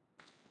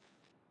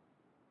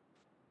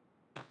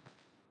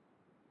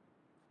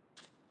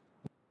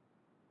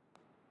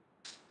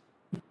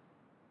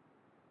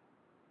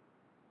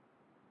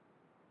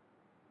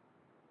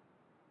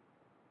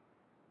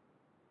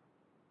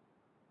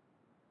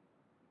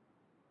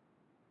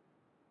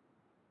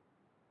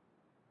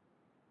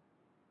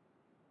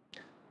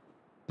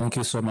 Thank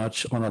you so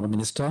much, Honorable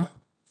Minister,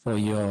 for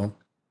your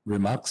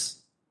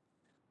remarks.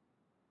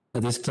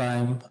 At this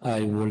time,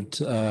 I would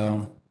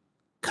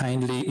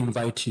kindly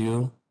invite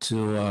you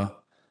to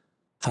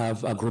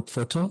have a group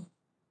photo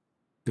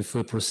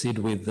before we proceed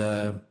with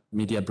the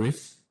media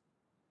brief.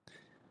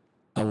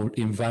 I would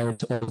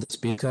invite all the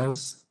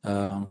speakers,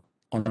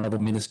 Honorable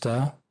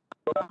Minister,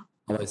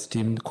 our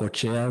esteemed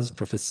co-chairs,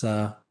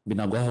 Professor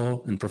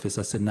Binagoho and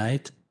Professor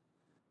Senait,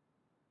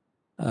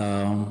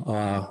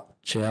 our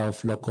Chair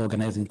of Local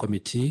Organizing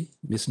Committee,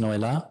 Ms.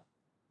 Noela,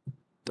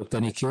 Dr.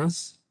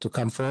 Nikils, to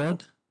come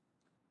forward,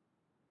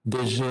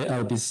 DG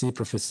RBC,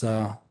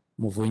 Professor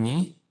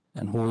Muvunyi,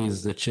 and who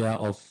is the Chair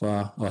of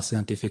our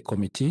Scientific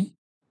Committee,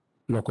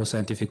 Local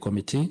Scientific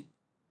Committee.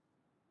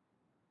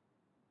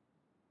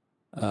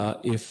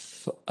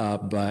 If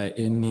by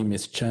any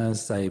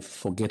mischance I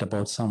forget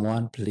about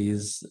someone,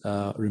 please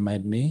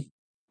remind me.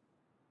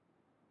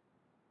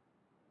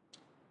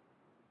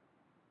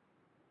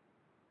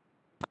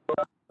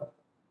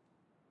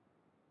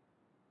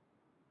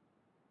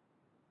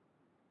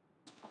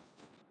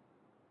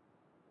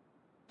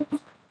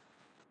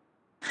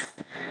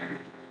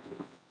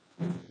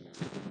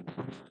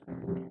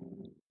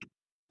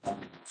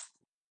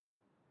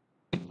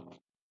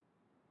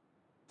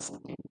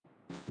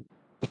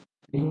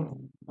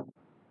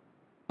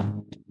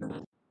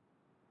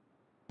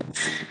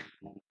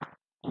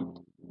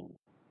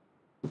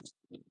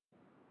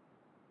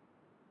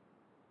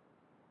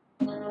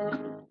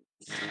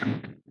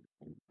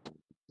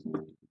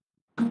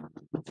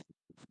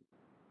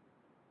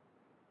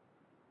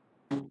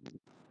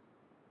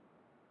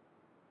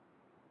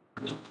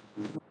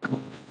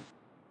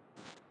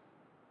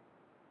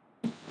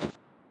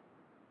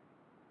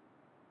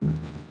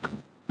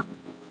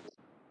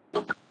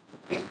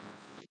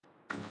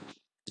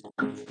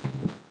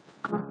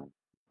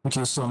 Thank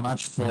you so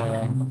much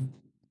for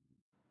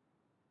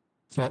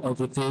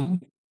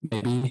everything.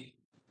 Maybe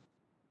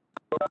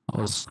I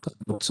was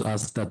going to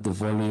ask that the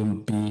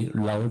volume be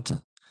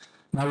loud.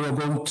 Now we are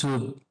going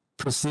to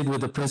proceed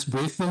with the press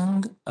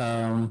briefing.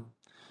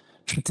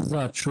 inshuti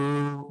zacu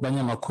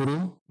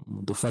banyamakuru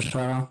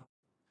mudufasha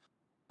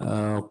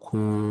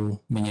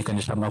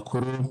kumenyekanisha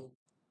amakuru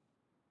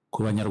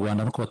ku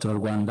banyarwanda no ku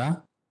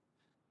baturarwanda,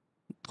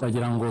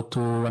 twagira ngo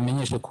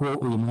tubamenyeshe ko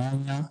uyu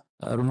mwanya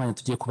ari umwanya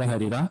tugiye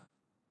kubaharira,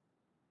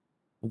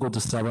 ubwo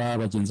dusaba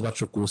bagenzi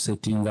bacu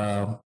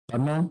gusetinga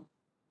pano.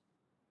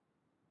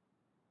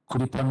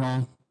 Kuri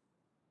pano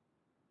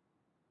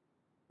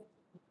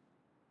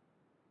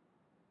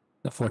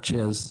the 4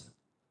 chairs,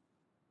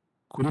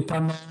 kuri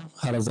pano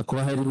haraza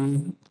kuba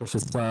hari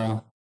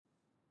Professor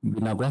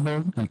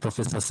Binagwaho and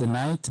Professor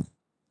Senait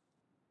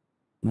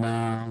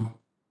na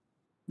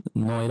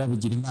Noella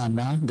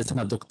Bigirimana ndetse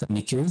na Dr.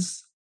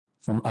 Nikez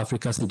from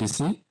Africa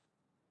CDC.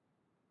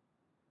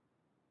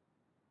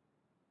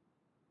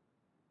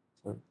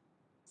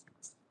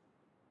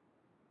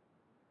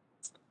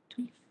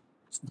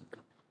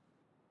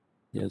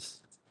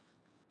 Yes.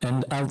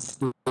 And as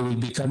they will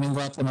be coming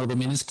up, Honorable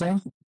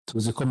Minister,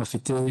 tuzi ko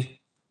mufite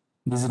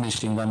n'izindi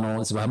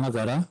nshingano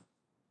zibahamagara,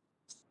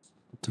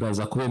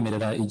 turaza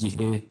kubemerera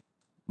igihe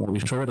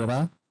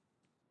mubishorera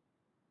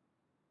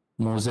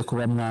muze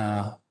kuba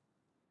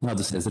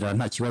mwadusezerera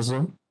nta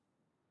kibazo.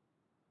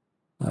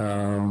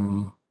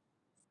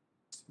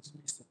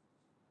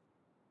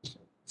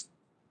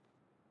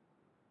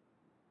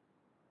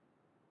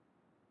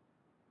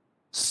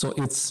 So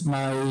it's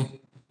my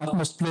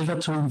utmost pleasure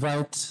to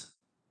invite,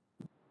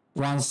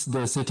 once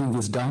the setting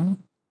is done,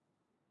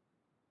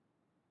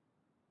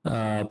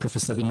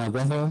 Professor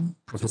Binagwaho,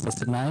 Professor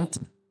Senait,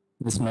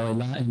 Ms.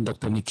 Noella, and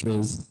Dr.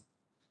 Nikez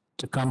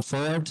to come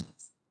forward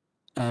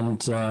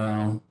and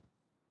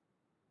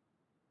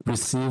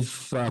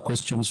receive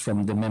questions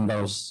from the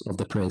members of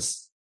the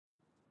press.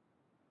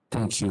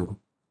 Thank you.